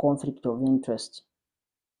or the conflict of interest.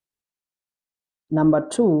 Number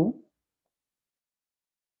two,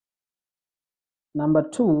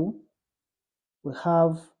 we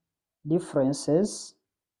have differences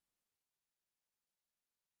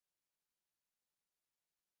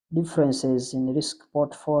in risk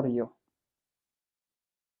portfolios.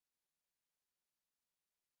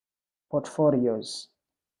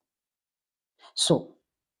 So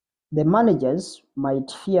the managers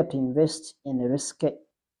might fear to invest in risky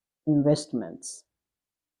investments.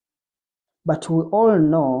 But we all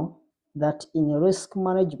know that in risk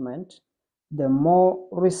management, the more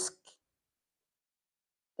risk,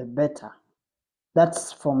 the better.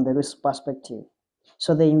 That's from the risk perspective.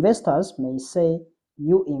 So the investors may say,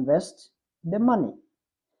 you invest the money,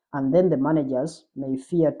 and then the managers may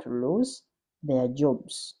fear to lose their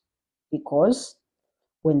jobs, because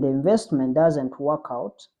when the investment doesn't work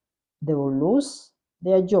out, they will lose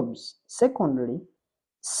their jobs. Secondly,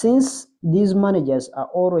 since these managers are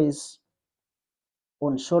always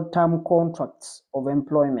on short-term contracts of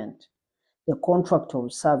employment, the contract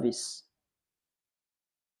of service,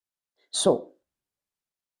 so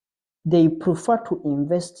they prefer to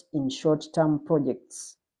invest in short-term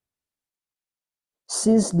projects.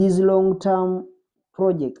 Since these long-term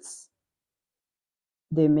projects,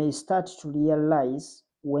 they may start to realize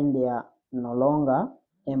when they are no longer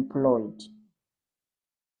employed.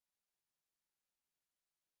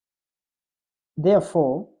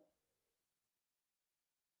 Therefore,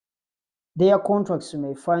 their contracts, you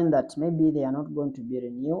may find that maybe they are not going to be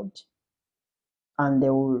renewed, and they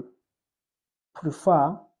will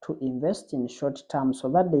prefer to invest in short term so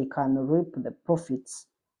that they can reap the profits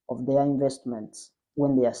of their investments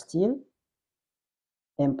when they are still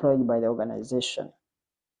employed by the organization.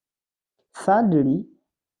 Thirdly,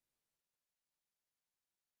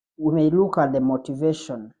 we may look at the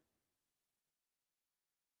motivation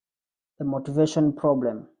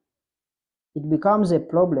problem. It becomes a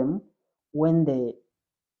problem when the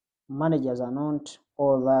managers are not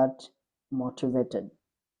all that motivated.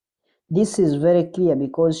 This is very clear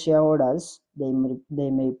because shareholders, they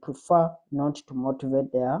may prefer not to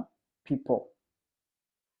motivate their people.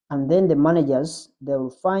 And then the managers, they will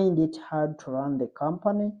find it hard to run the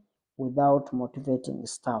company without motivating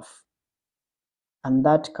staff. And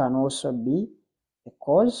that can also be a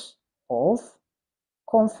cause of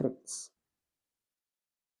conflicts.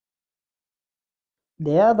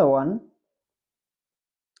 The other one,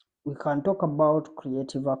 we can talk about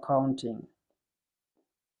creative accounting.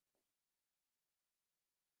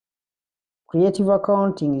 Creative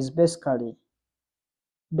accounting is basically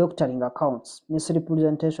doctoring accounts,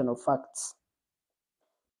 misrepresentation of facts.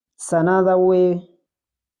 It's another way,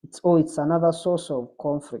 it's another source of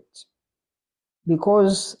conflict,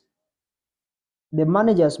 because the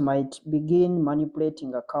managers might begin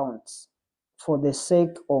manipulating accounts for the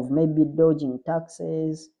sake of maybe dodging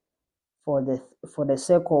taxes, for the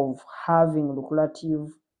sake of having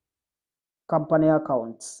lucrative company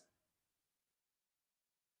accounts.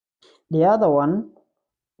 The other one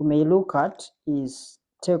we may look at is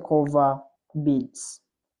takeover bids.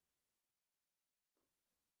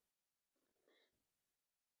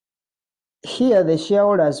 Here, the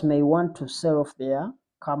shareholders may want to sell off their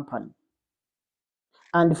company,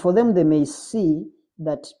 and for them, they may see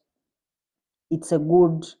that it's a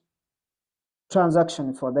good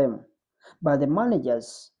transaction for them, but the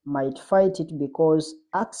managers might fight it because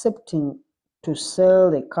accepting to sell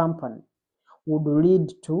the company would lead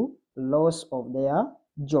to loss of their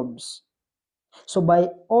jobs. So by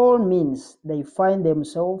all means, they find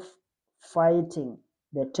themselves fighting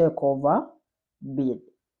the takeover bid.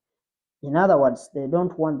 In other words, they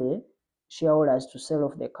don't want the shareholders to sell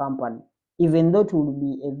off the company, even though it would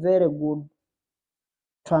be a very good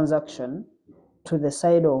transaction to the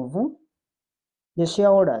side of the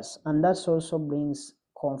shareholders, and that also brings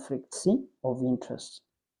conflicts of interest.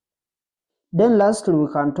 Then lastly,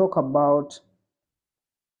 we can talk about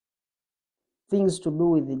things to do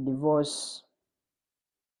with the divorce,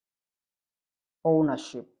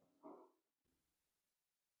 ownership,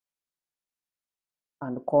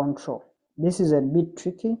 and control. This is a bit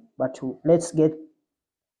tricky, but let's get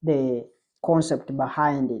the concept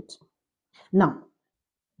behind it. Now,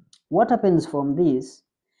 what happens from this?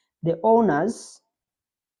 The owners,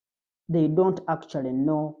 they don't actually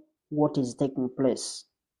know what is taking place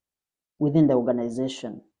within the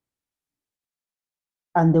organization,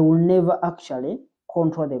 and they will never actually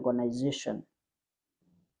control the organization.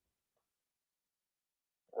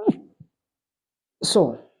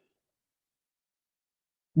 So,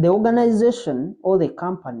 the organization or the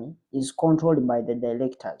company is controlled by the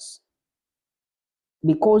directors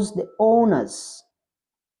because the owners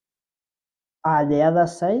are the other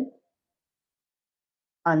side,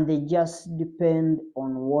 and they just depend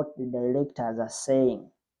on what the directors are saying,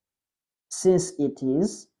 since it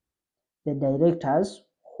is the directors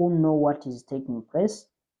who know what is taking place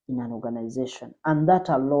in an organization, and that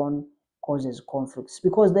alone causes conflicts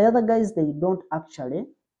because the other guys, they don't actually,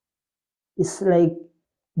 it's like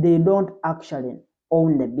they don't actually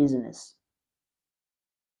own the business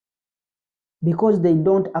because they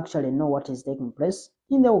don't actually know what is taking place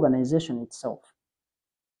in the organization itself.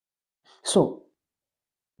 So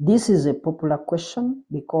this is a popular question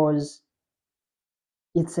because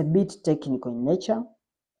it's a bit technical in nature,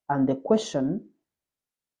 and the question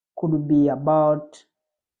could be about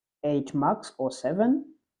 8 marks or 7,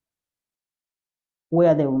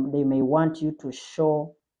 where they may want you to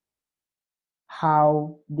show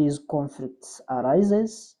how these conflicts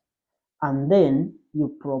arises, and then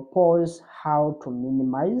you propose how to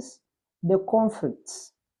minimize the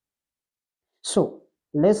conflicts. So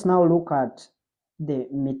let's now look at the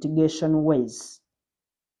mitigation ways,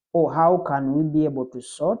 or how can we be able to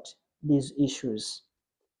sort these issues.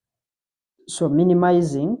 So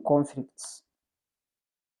minimizing conflicts.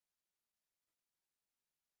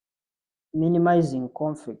 Minimizing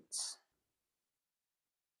conflicts.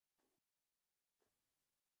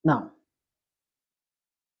 Now,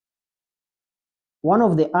 one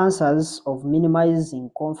of the answers of minimizing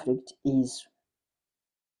conflict is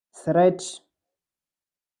threat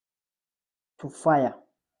to fire,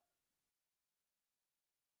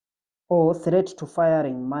 or threat to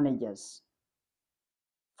firing managers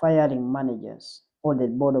or the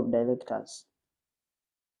board of directors.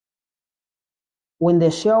 When the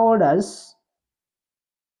shareholders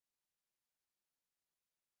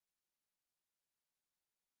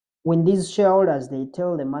these shareholders, they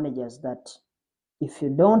tell the managers that if you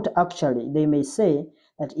don't actually, they may say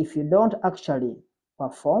that if you don't actually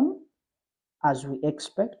perform as we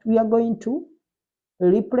expect, we are going to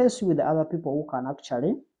replace you with other people who can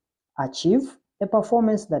actually achieve the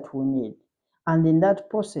performance that we need. And in that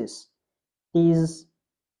process, these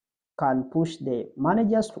can push the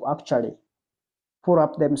managers to actually pull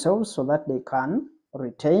up themselves so that they can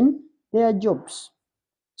retain their jobs.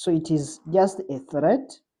 So it is just a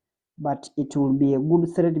threat, but it will be a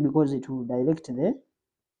good threat because it will direct the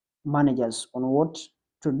managers on what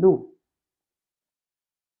to do.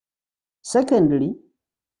 Secondly,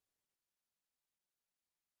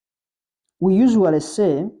 we usually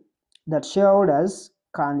say that shareholders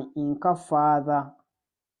can incur further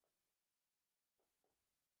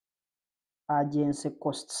agency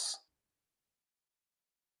costs.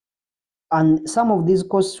 And some of these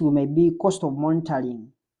costs may be cost of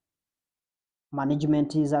monitoring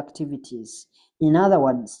management's activities. In other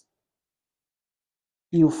words,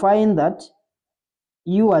 you find that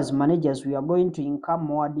you as managers, we are going to incur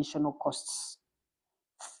more additional costs,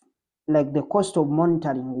 like the cost of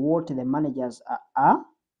monitoring what the managers are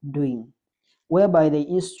doing, whereby they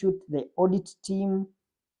institute the audit team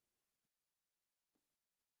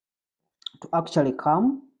to actually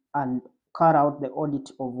come and carry out the audit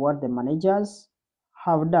of what the managers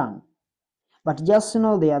have done. But just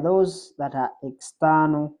know there are those that are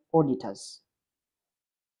external auditors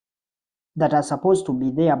that are supposed to be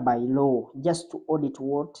there by law just to audit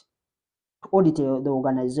the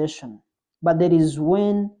organization. But there is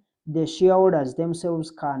when the shareholders themselves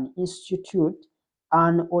can institute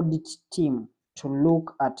an audit team to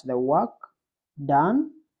look at the work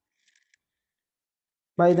done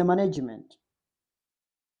by the management.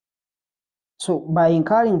 So by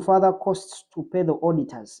incurring further costs to pay the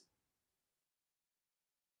auditors,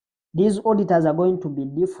 these auditors are going to be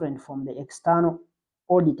different from the external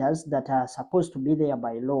auditors that are supposed to be there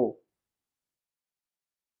by law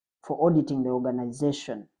for auditing the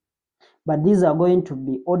organization. But these are going to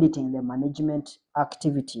be auditing the management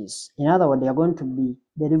activities. In other words, they are going to be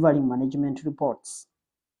delivering management reports.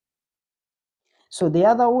 So the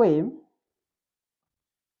other way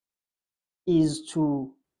is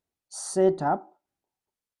to set up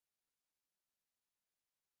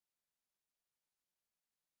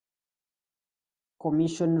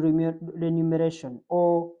commission remuneration,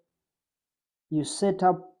 or you set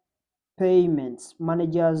up payments,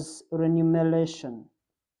 managers remuneration,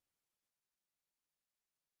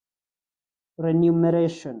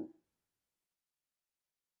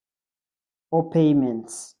 or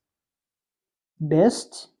payments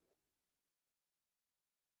based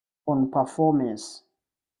on performance.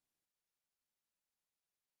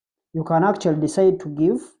 You can actually decide to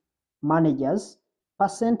give managers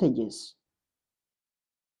percentages.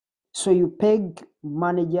 So you peg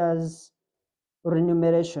managers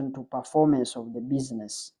remuneration to performance of the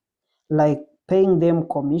business, like paying them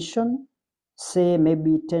commission, say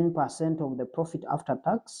maybe 10% of the profit after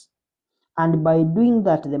tax. And by doing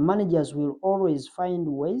that, the managers will always find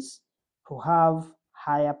ways to have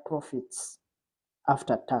higher profits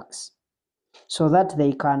after tax so that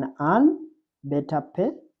they can earn better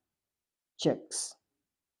pay checks.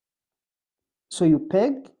 So you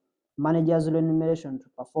peg managers remuneration to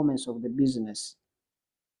performance of the business.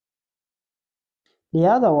 The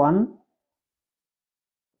other one,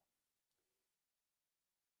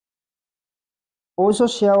 also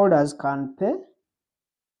shareholders can pay,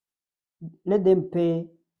 let them pay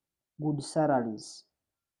good salaries.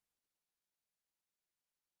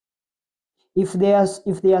 If they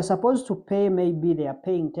are supposed to pay, maybe they are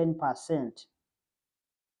paying 10%,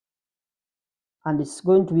 and it's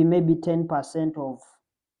going to be maybe 10% of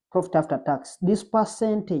profit after tax. This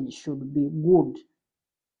percentage should be good,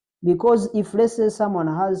 because if, let's say, someone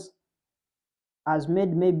has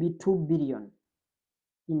made maybe 2 billion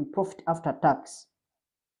in profit after tax,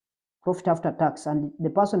 and the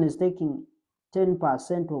person is taking 10%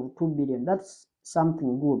 of 2 billion, that's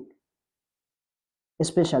something good,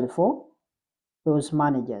 especially for those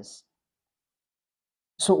managers.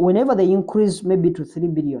 So whenever they increase maybe to 3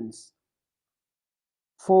 billions,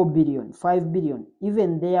 4 billion, 5 billion,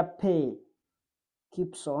 even their pay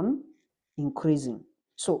keeps on increasing.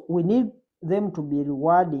 So we need them to be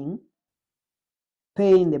rewarding,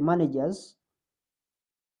 paying the managers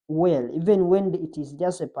well. Even when it is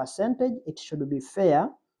just a percentage, it should be fair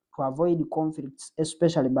to avoid conflicts,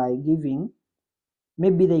 especially by giving,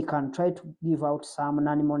 maybe they can try to give out some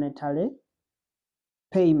non-monetary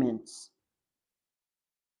payments.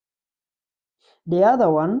 The other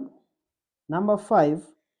one, number 5,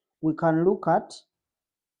 we can look at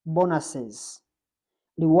bonuses,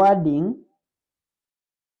 rewarding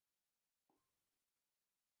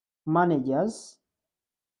managers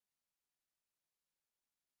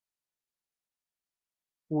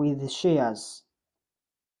with shares.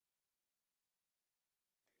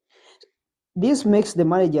 This makes the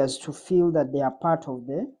managers to feel that they are part of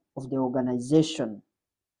the organization,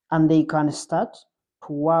 and they can start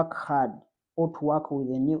to work hard or to work with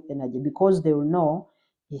a new energy, because they will know,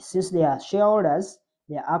 since they are shareholders,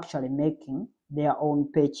 they are actually making their own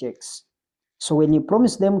paychecks. So when you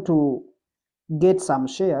promise them to get some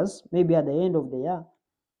shares, maybe at the end of the year,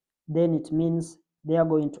 then it means they are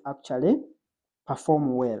going to actually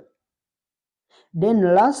perform well.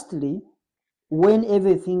 Then lastly, when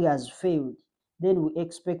everything has failed, then we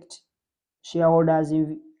expect shareholders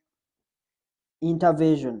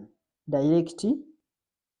intervention, direct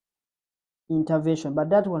intervention, but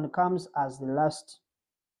that one comes as the last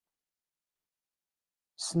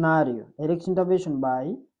scenario, direct intervention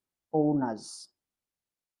by owners.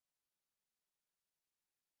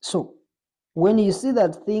 So When you see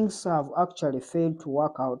that things have actually failed to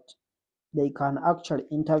work out, they can actually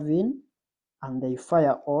intervene and they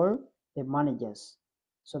fire all the managers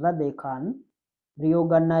so that they can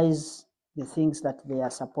reorganize the things that they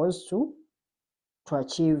are supposed to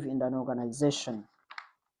achieve in an organization.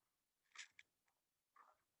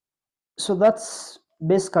 So that's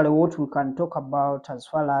basically what we can talk about as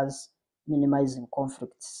far as minimizing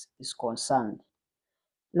conflicts is concerned.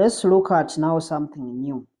 Let's look at now something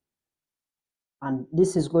new. And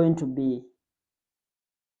this is going to be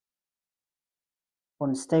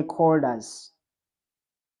on stakeholders.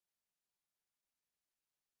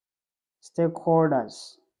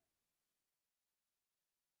 Stakeholders.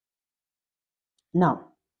 Now,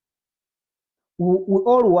 we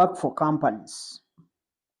all work for companies.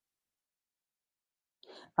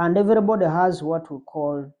 And everybody has what we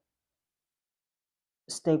call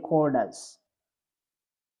stakeholders.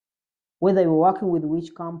 Whether you're working with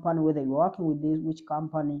which company, whether you're working with which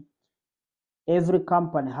company, every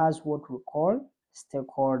company has what we call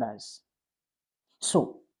stakeholders.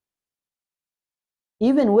 So,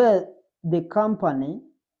 even where the company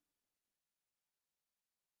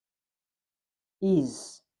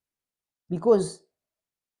is, because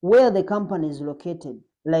where the company is located,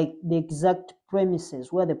 like the exact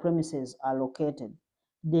premises, where the premises are located,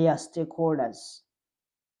 they are stakeholders.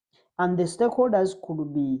 And the stakeholders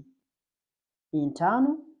could be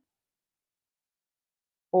internal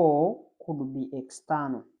or could be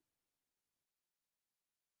external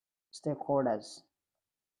stakeholders.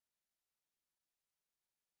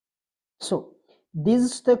 So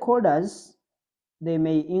these stakeholders, they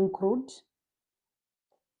may include,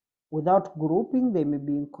 without grouping, they may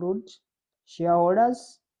be include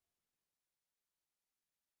shareholders.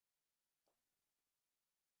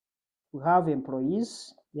 We have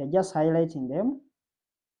employees, we are just highlighting them.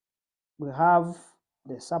 We have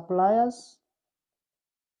the suppliers.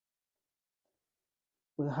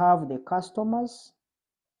 We have the customers.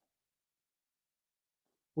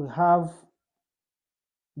 We have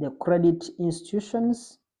the credit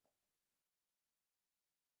institutions.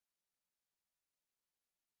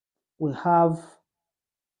 We have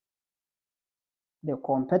the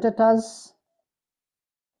competitors.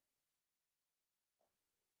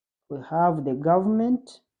 We have the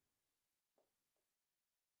government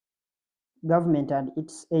and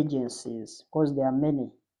its agencies, because there are many.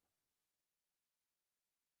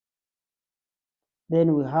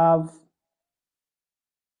 Then we have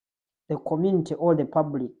the community or the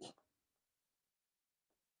public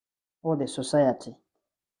or the society.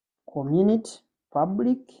 Community,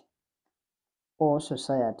 public, or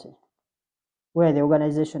society, where the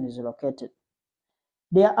organization is located.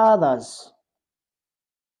 There are others.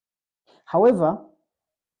 However,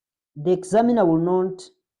 the examiner will not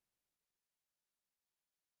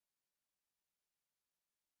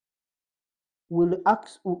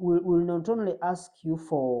only ask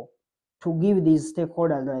you to give these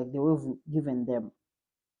stakeholders like the way we've given them.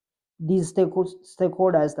 These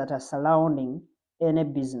stakeholders that are surrounding any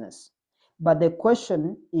business. But the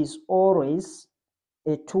question is always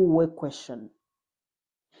a two-way question,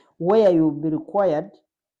 where you'll be required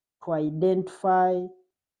to identify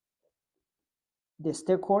the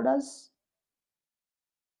stakeholders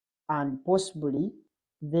and possibly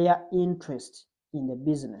their interest in the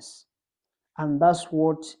business. And that's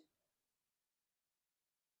what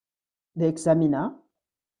the examiner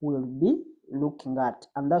will be looking at.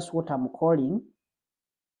 And that's what I'm calling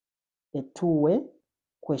a two-way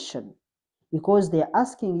question, because they're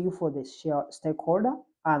asking you for the stakeholder,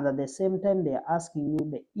 and at the same time they're asking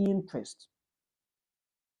you the interest.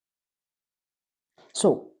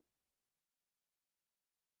 So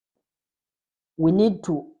we need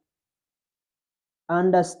to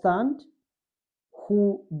understand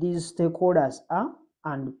who these stakeholders are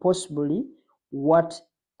and possibly what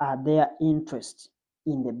are their interests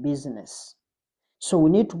in the business. So we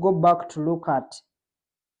need to go back to look at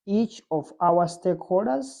each of our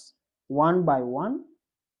stakeholders one by one,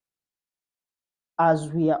 as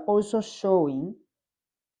we are also showing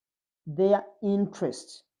their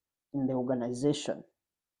interest in the organization.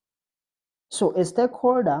 So a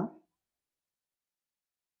stakeholder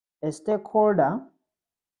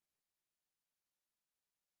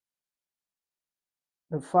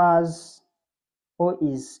refers or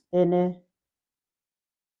is any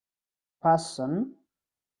person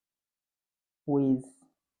with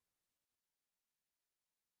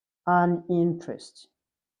an interest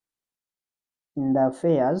in the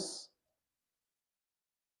affairs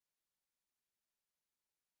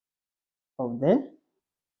of the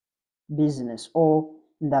business or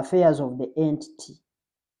in the affairs of the entity,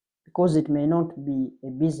 because it may not be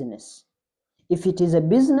a business. If it is a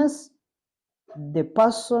business, the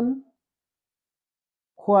person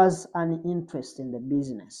who has an interest in the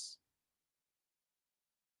business.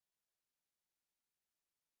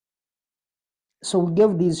 So we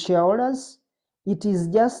gave these shareholders. It is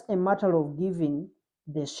just a matter of giving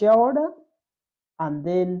the shareholder and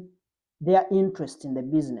then their interest in the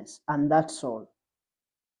business, and that's all.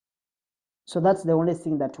 So that's the only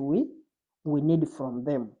thing that we need from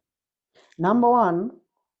them. Number one,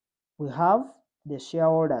 we have the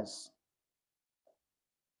shareholders.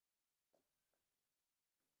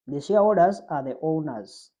 The shareholders are the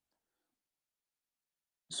owners.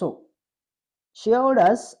 So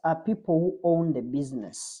shareholders are people who own the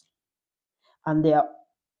business, and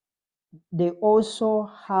they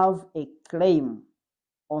also have a claim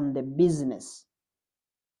on the business,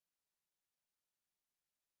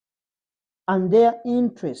 and their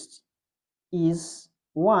interest is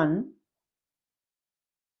one,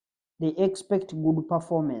 they expect good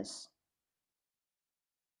performance.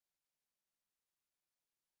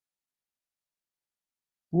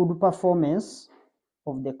 Good performance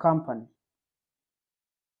of the company.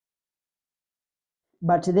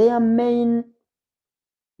 But their main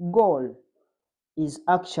goal is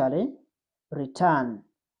actually return,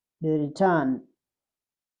 the return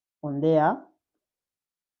on their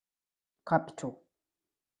capital.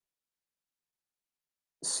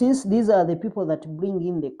 Since these are the people that bring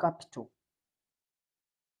in the capital,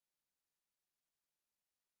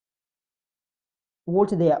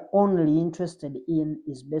 what they are only interested in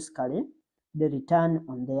is basically the return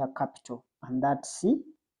on their capital, and that's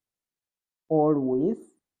all with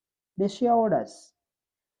the shareholders.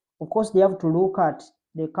 Of course, they have to look at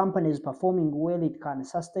the company is performing well, it can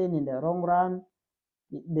sustain in the long run,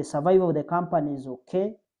 the survival of the company is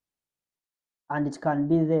okay, and it can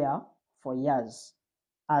be there for years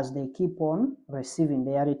as they keep on receiving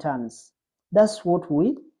their returns. That's what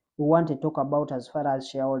we want to talk about as far as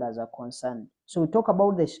shareholders are concerned. So we talk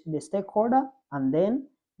about the stakeholder and then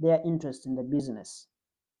their interest in the business.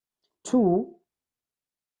 Two,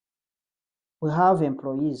 we have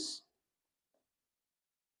employees.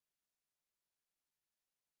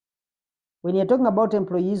 When you're talking about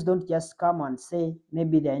employees, don't just come and say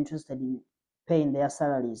maybe they're interested in paying their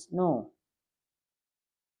salaries. No.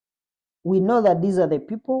 We know that these are the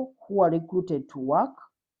people who are recruited to work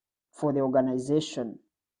for the organization.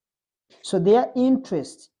 So their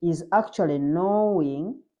interest is actually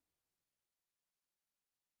knowing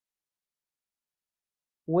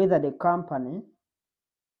whether the company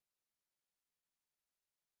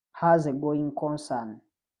has a going concern.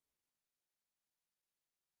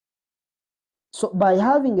 So by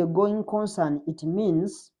having a going concern, it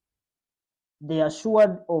means they are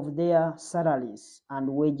assured of their salaries and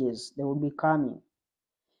wages. They will be coming.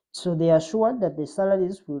 So they are assured that the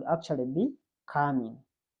salaries will actually be coming.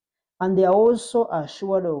 And they are also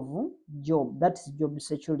assured of job, that's job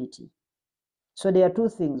security. So there are two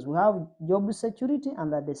things. We have job security,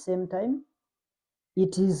 and at the same time,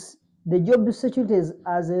 it is the job security is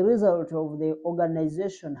as a result of the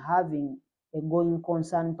organization having a going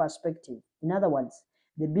concern perspective. In other words,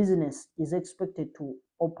 the business is expected to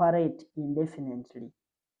operate indefinitely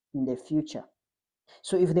in the future.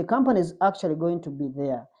 So if the company is actually going to be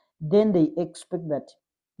there, then they expect that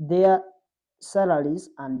their salaries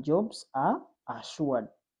and jobs are assured.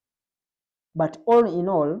 But all in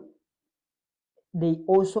all, they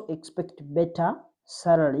also expect better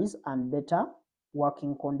salaries and better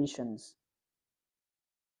working conditions.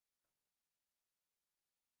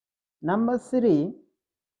 Number three,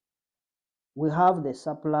 we have the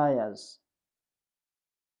suppliers.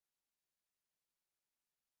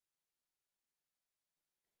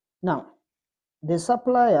 Now, the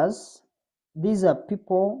suppliers, these are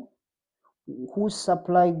people who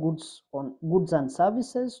supply goods and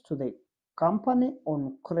services to the company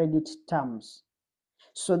on credit terms.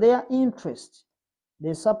 So their interest,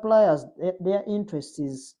 the suppliers, their interest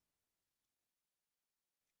is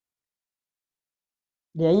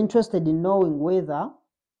they are interested in knowing whether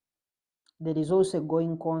there is also a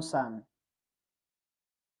going concern.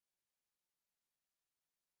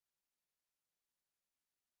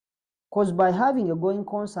 Because by having a going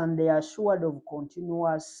concern, they are assured of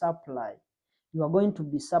continuous supply. You are going to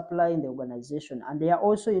be supplying the organization, and they are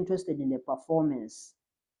also interested in the performance.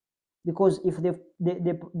 Because if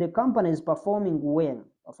the company is performing well,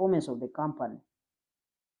 performance of the company,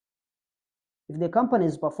 if the company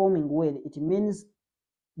is performing well, it means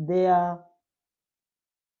their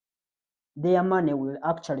money will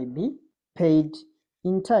actually be paid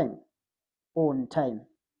in time, on time.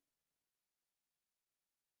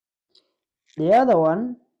 The other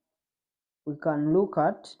one we can look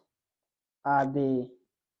at are the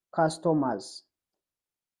customers.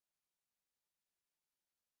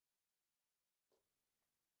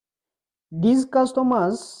 These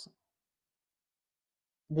customers,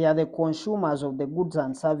 they are the consumers of the goods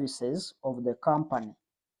and services of the company,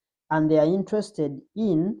 and they are interested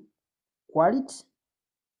in quality.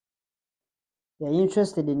 They are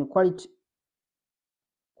interested in quality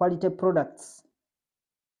products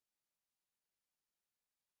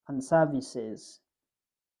and services.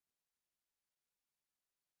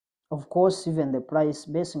 Of course, even the price,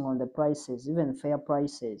 basing on the prices, even fair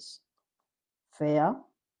prices. Fair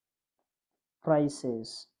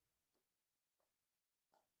prices.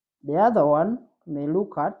 The other one we may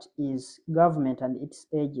look at is government and its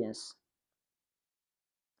agents.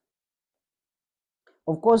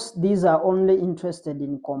 Of course, these are only interested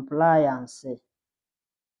in compliance.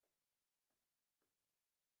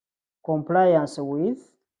 Compliance with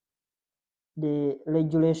the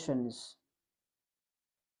regulations.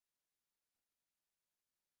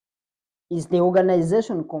 Is the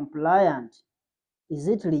organization compliant? Is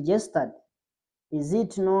it registered? Is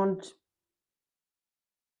it not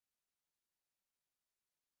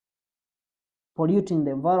polluting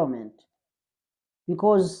the environment?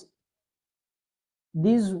 Because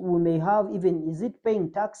these we may have even, is it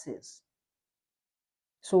paying taxes?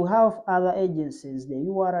 So we have other agencies, the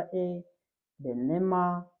URA, the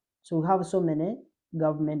NEMA. So we have so many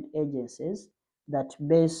government agencies that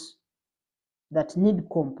need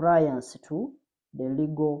compliance to the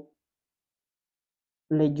legal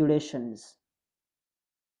regulations.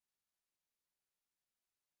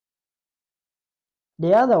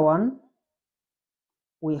 The other one,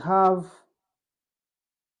 we have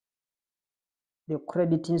the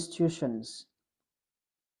credit institutions.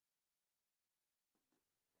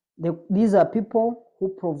 These are people who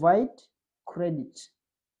provide credit.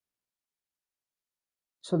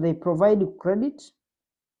 So they provide credit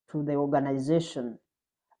to the organization,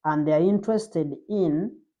 and they are interested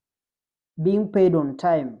in being paid on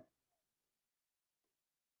time,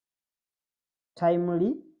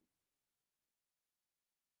 timely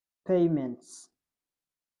payments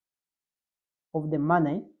of the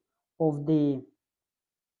money, of the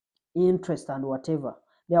interest and whatever.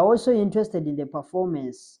 They are also interested in the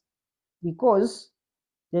performance, because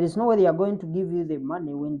there is no way they are going to give you the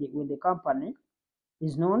money when the company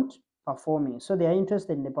is not performing. So they are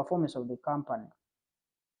interested in the performance of the company.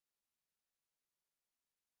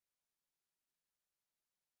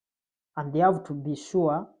 And they have to be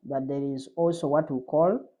sure that there is also what we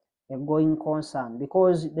call a going concern,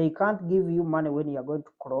 because they can't give you money when you are going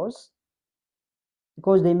to close,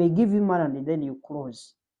 because they may give you money and then you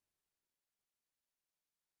close.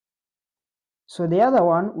 So the other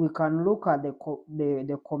one, we can look at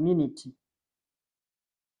the community.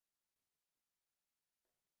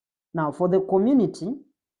 Now for the community,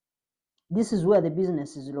 this is where the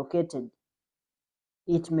business is located.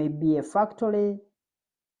 It may be a factory,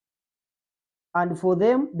 and for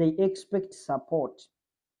them, they expect support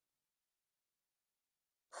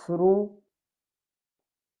through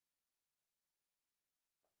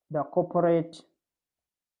the corporate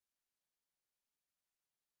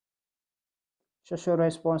social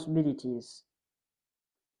responsibilities,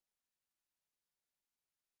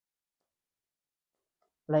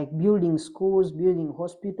 like building schools, building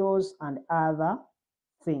hospitals, and other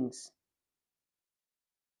things.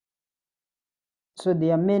 So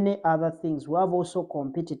there are many other things. We have also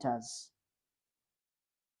competitors.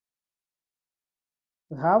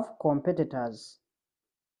 We have competitors.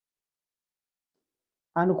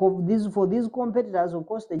 And for these competitors, of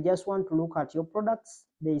course, they just want to look at your products.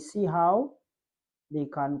 They see how they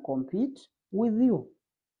can compete with you.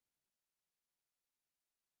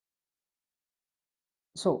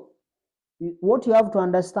 So what you have to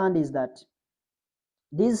understand is that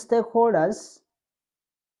these stakeholders,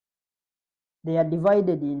 they are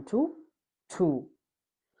divided into two.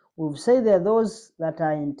 We've said there are those that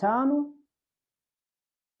are internal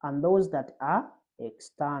and those that are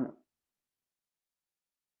external.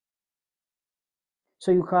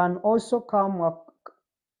 So you can also come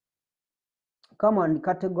and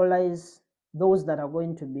categorize those that are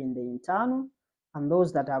going to be in the internal and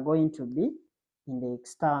those that are going to be in the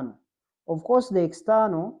external. Of course, the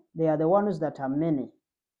external, they are the ones that are many.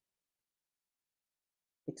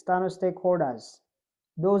 External stakeholders,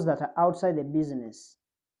 those that are outside the business,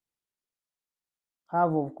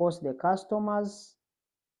 have, of course, the customers,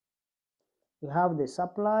 we have the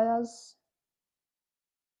suppliers,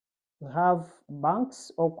 we have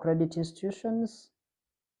banks or credit institutions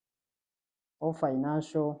or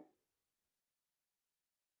financial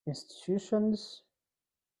institutions,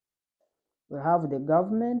 we have the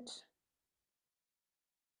government,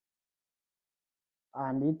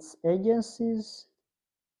 and its agencies.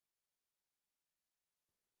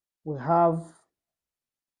 We have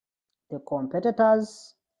the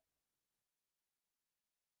competitors.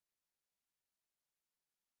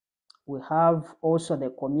 We have also the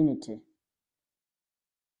community.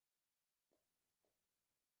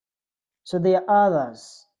 So there are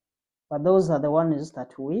others, but those are the ones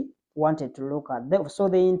that we wanted to look at. So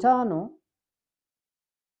the internal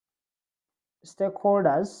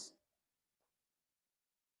stakeholders,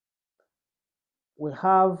 we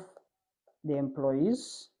have the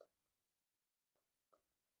employees,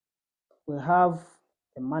 we have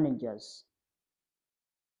the managers.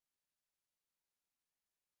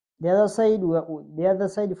 The other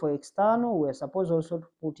side for external, we're supposed also to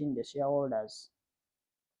put in the shareholders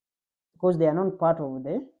because they are not part of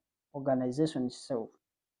the organization itself.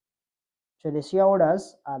 So the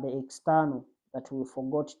shareholders are the external that we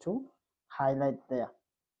forgot to highlight there.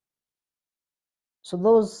 So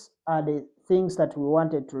those are the things that we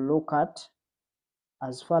wanted to look at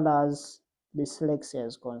as far as dyslexia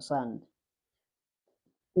is concerned.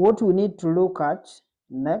 What we need to look at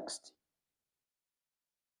next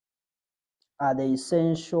are the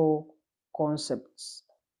essential concepts.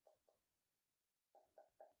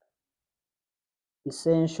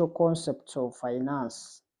 Essential concepts of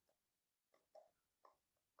finance.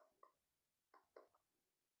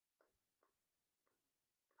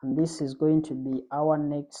 And this is going to be our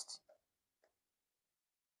next.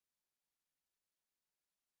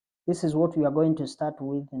 This is what we are going to start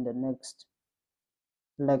with in the next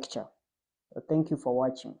lecture. So thank you for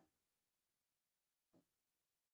watching.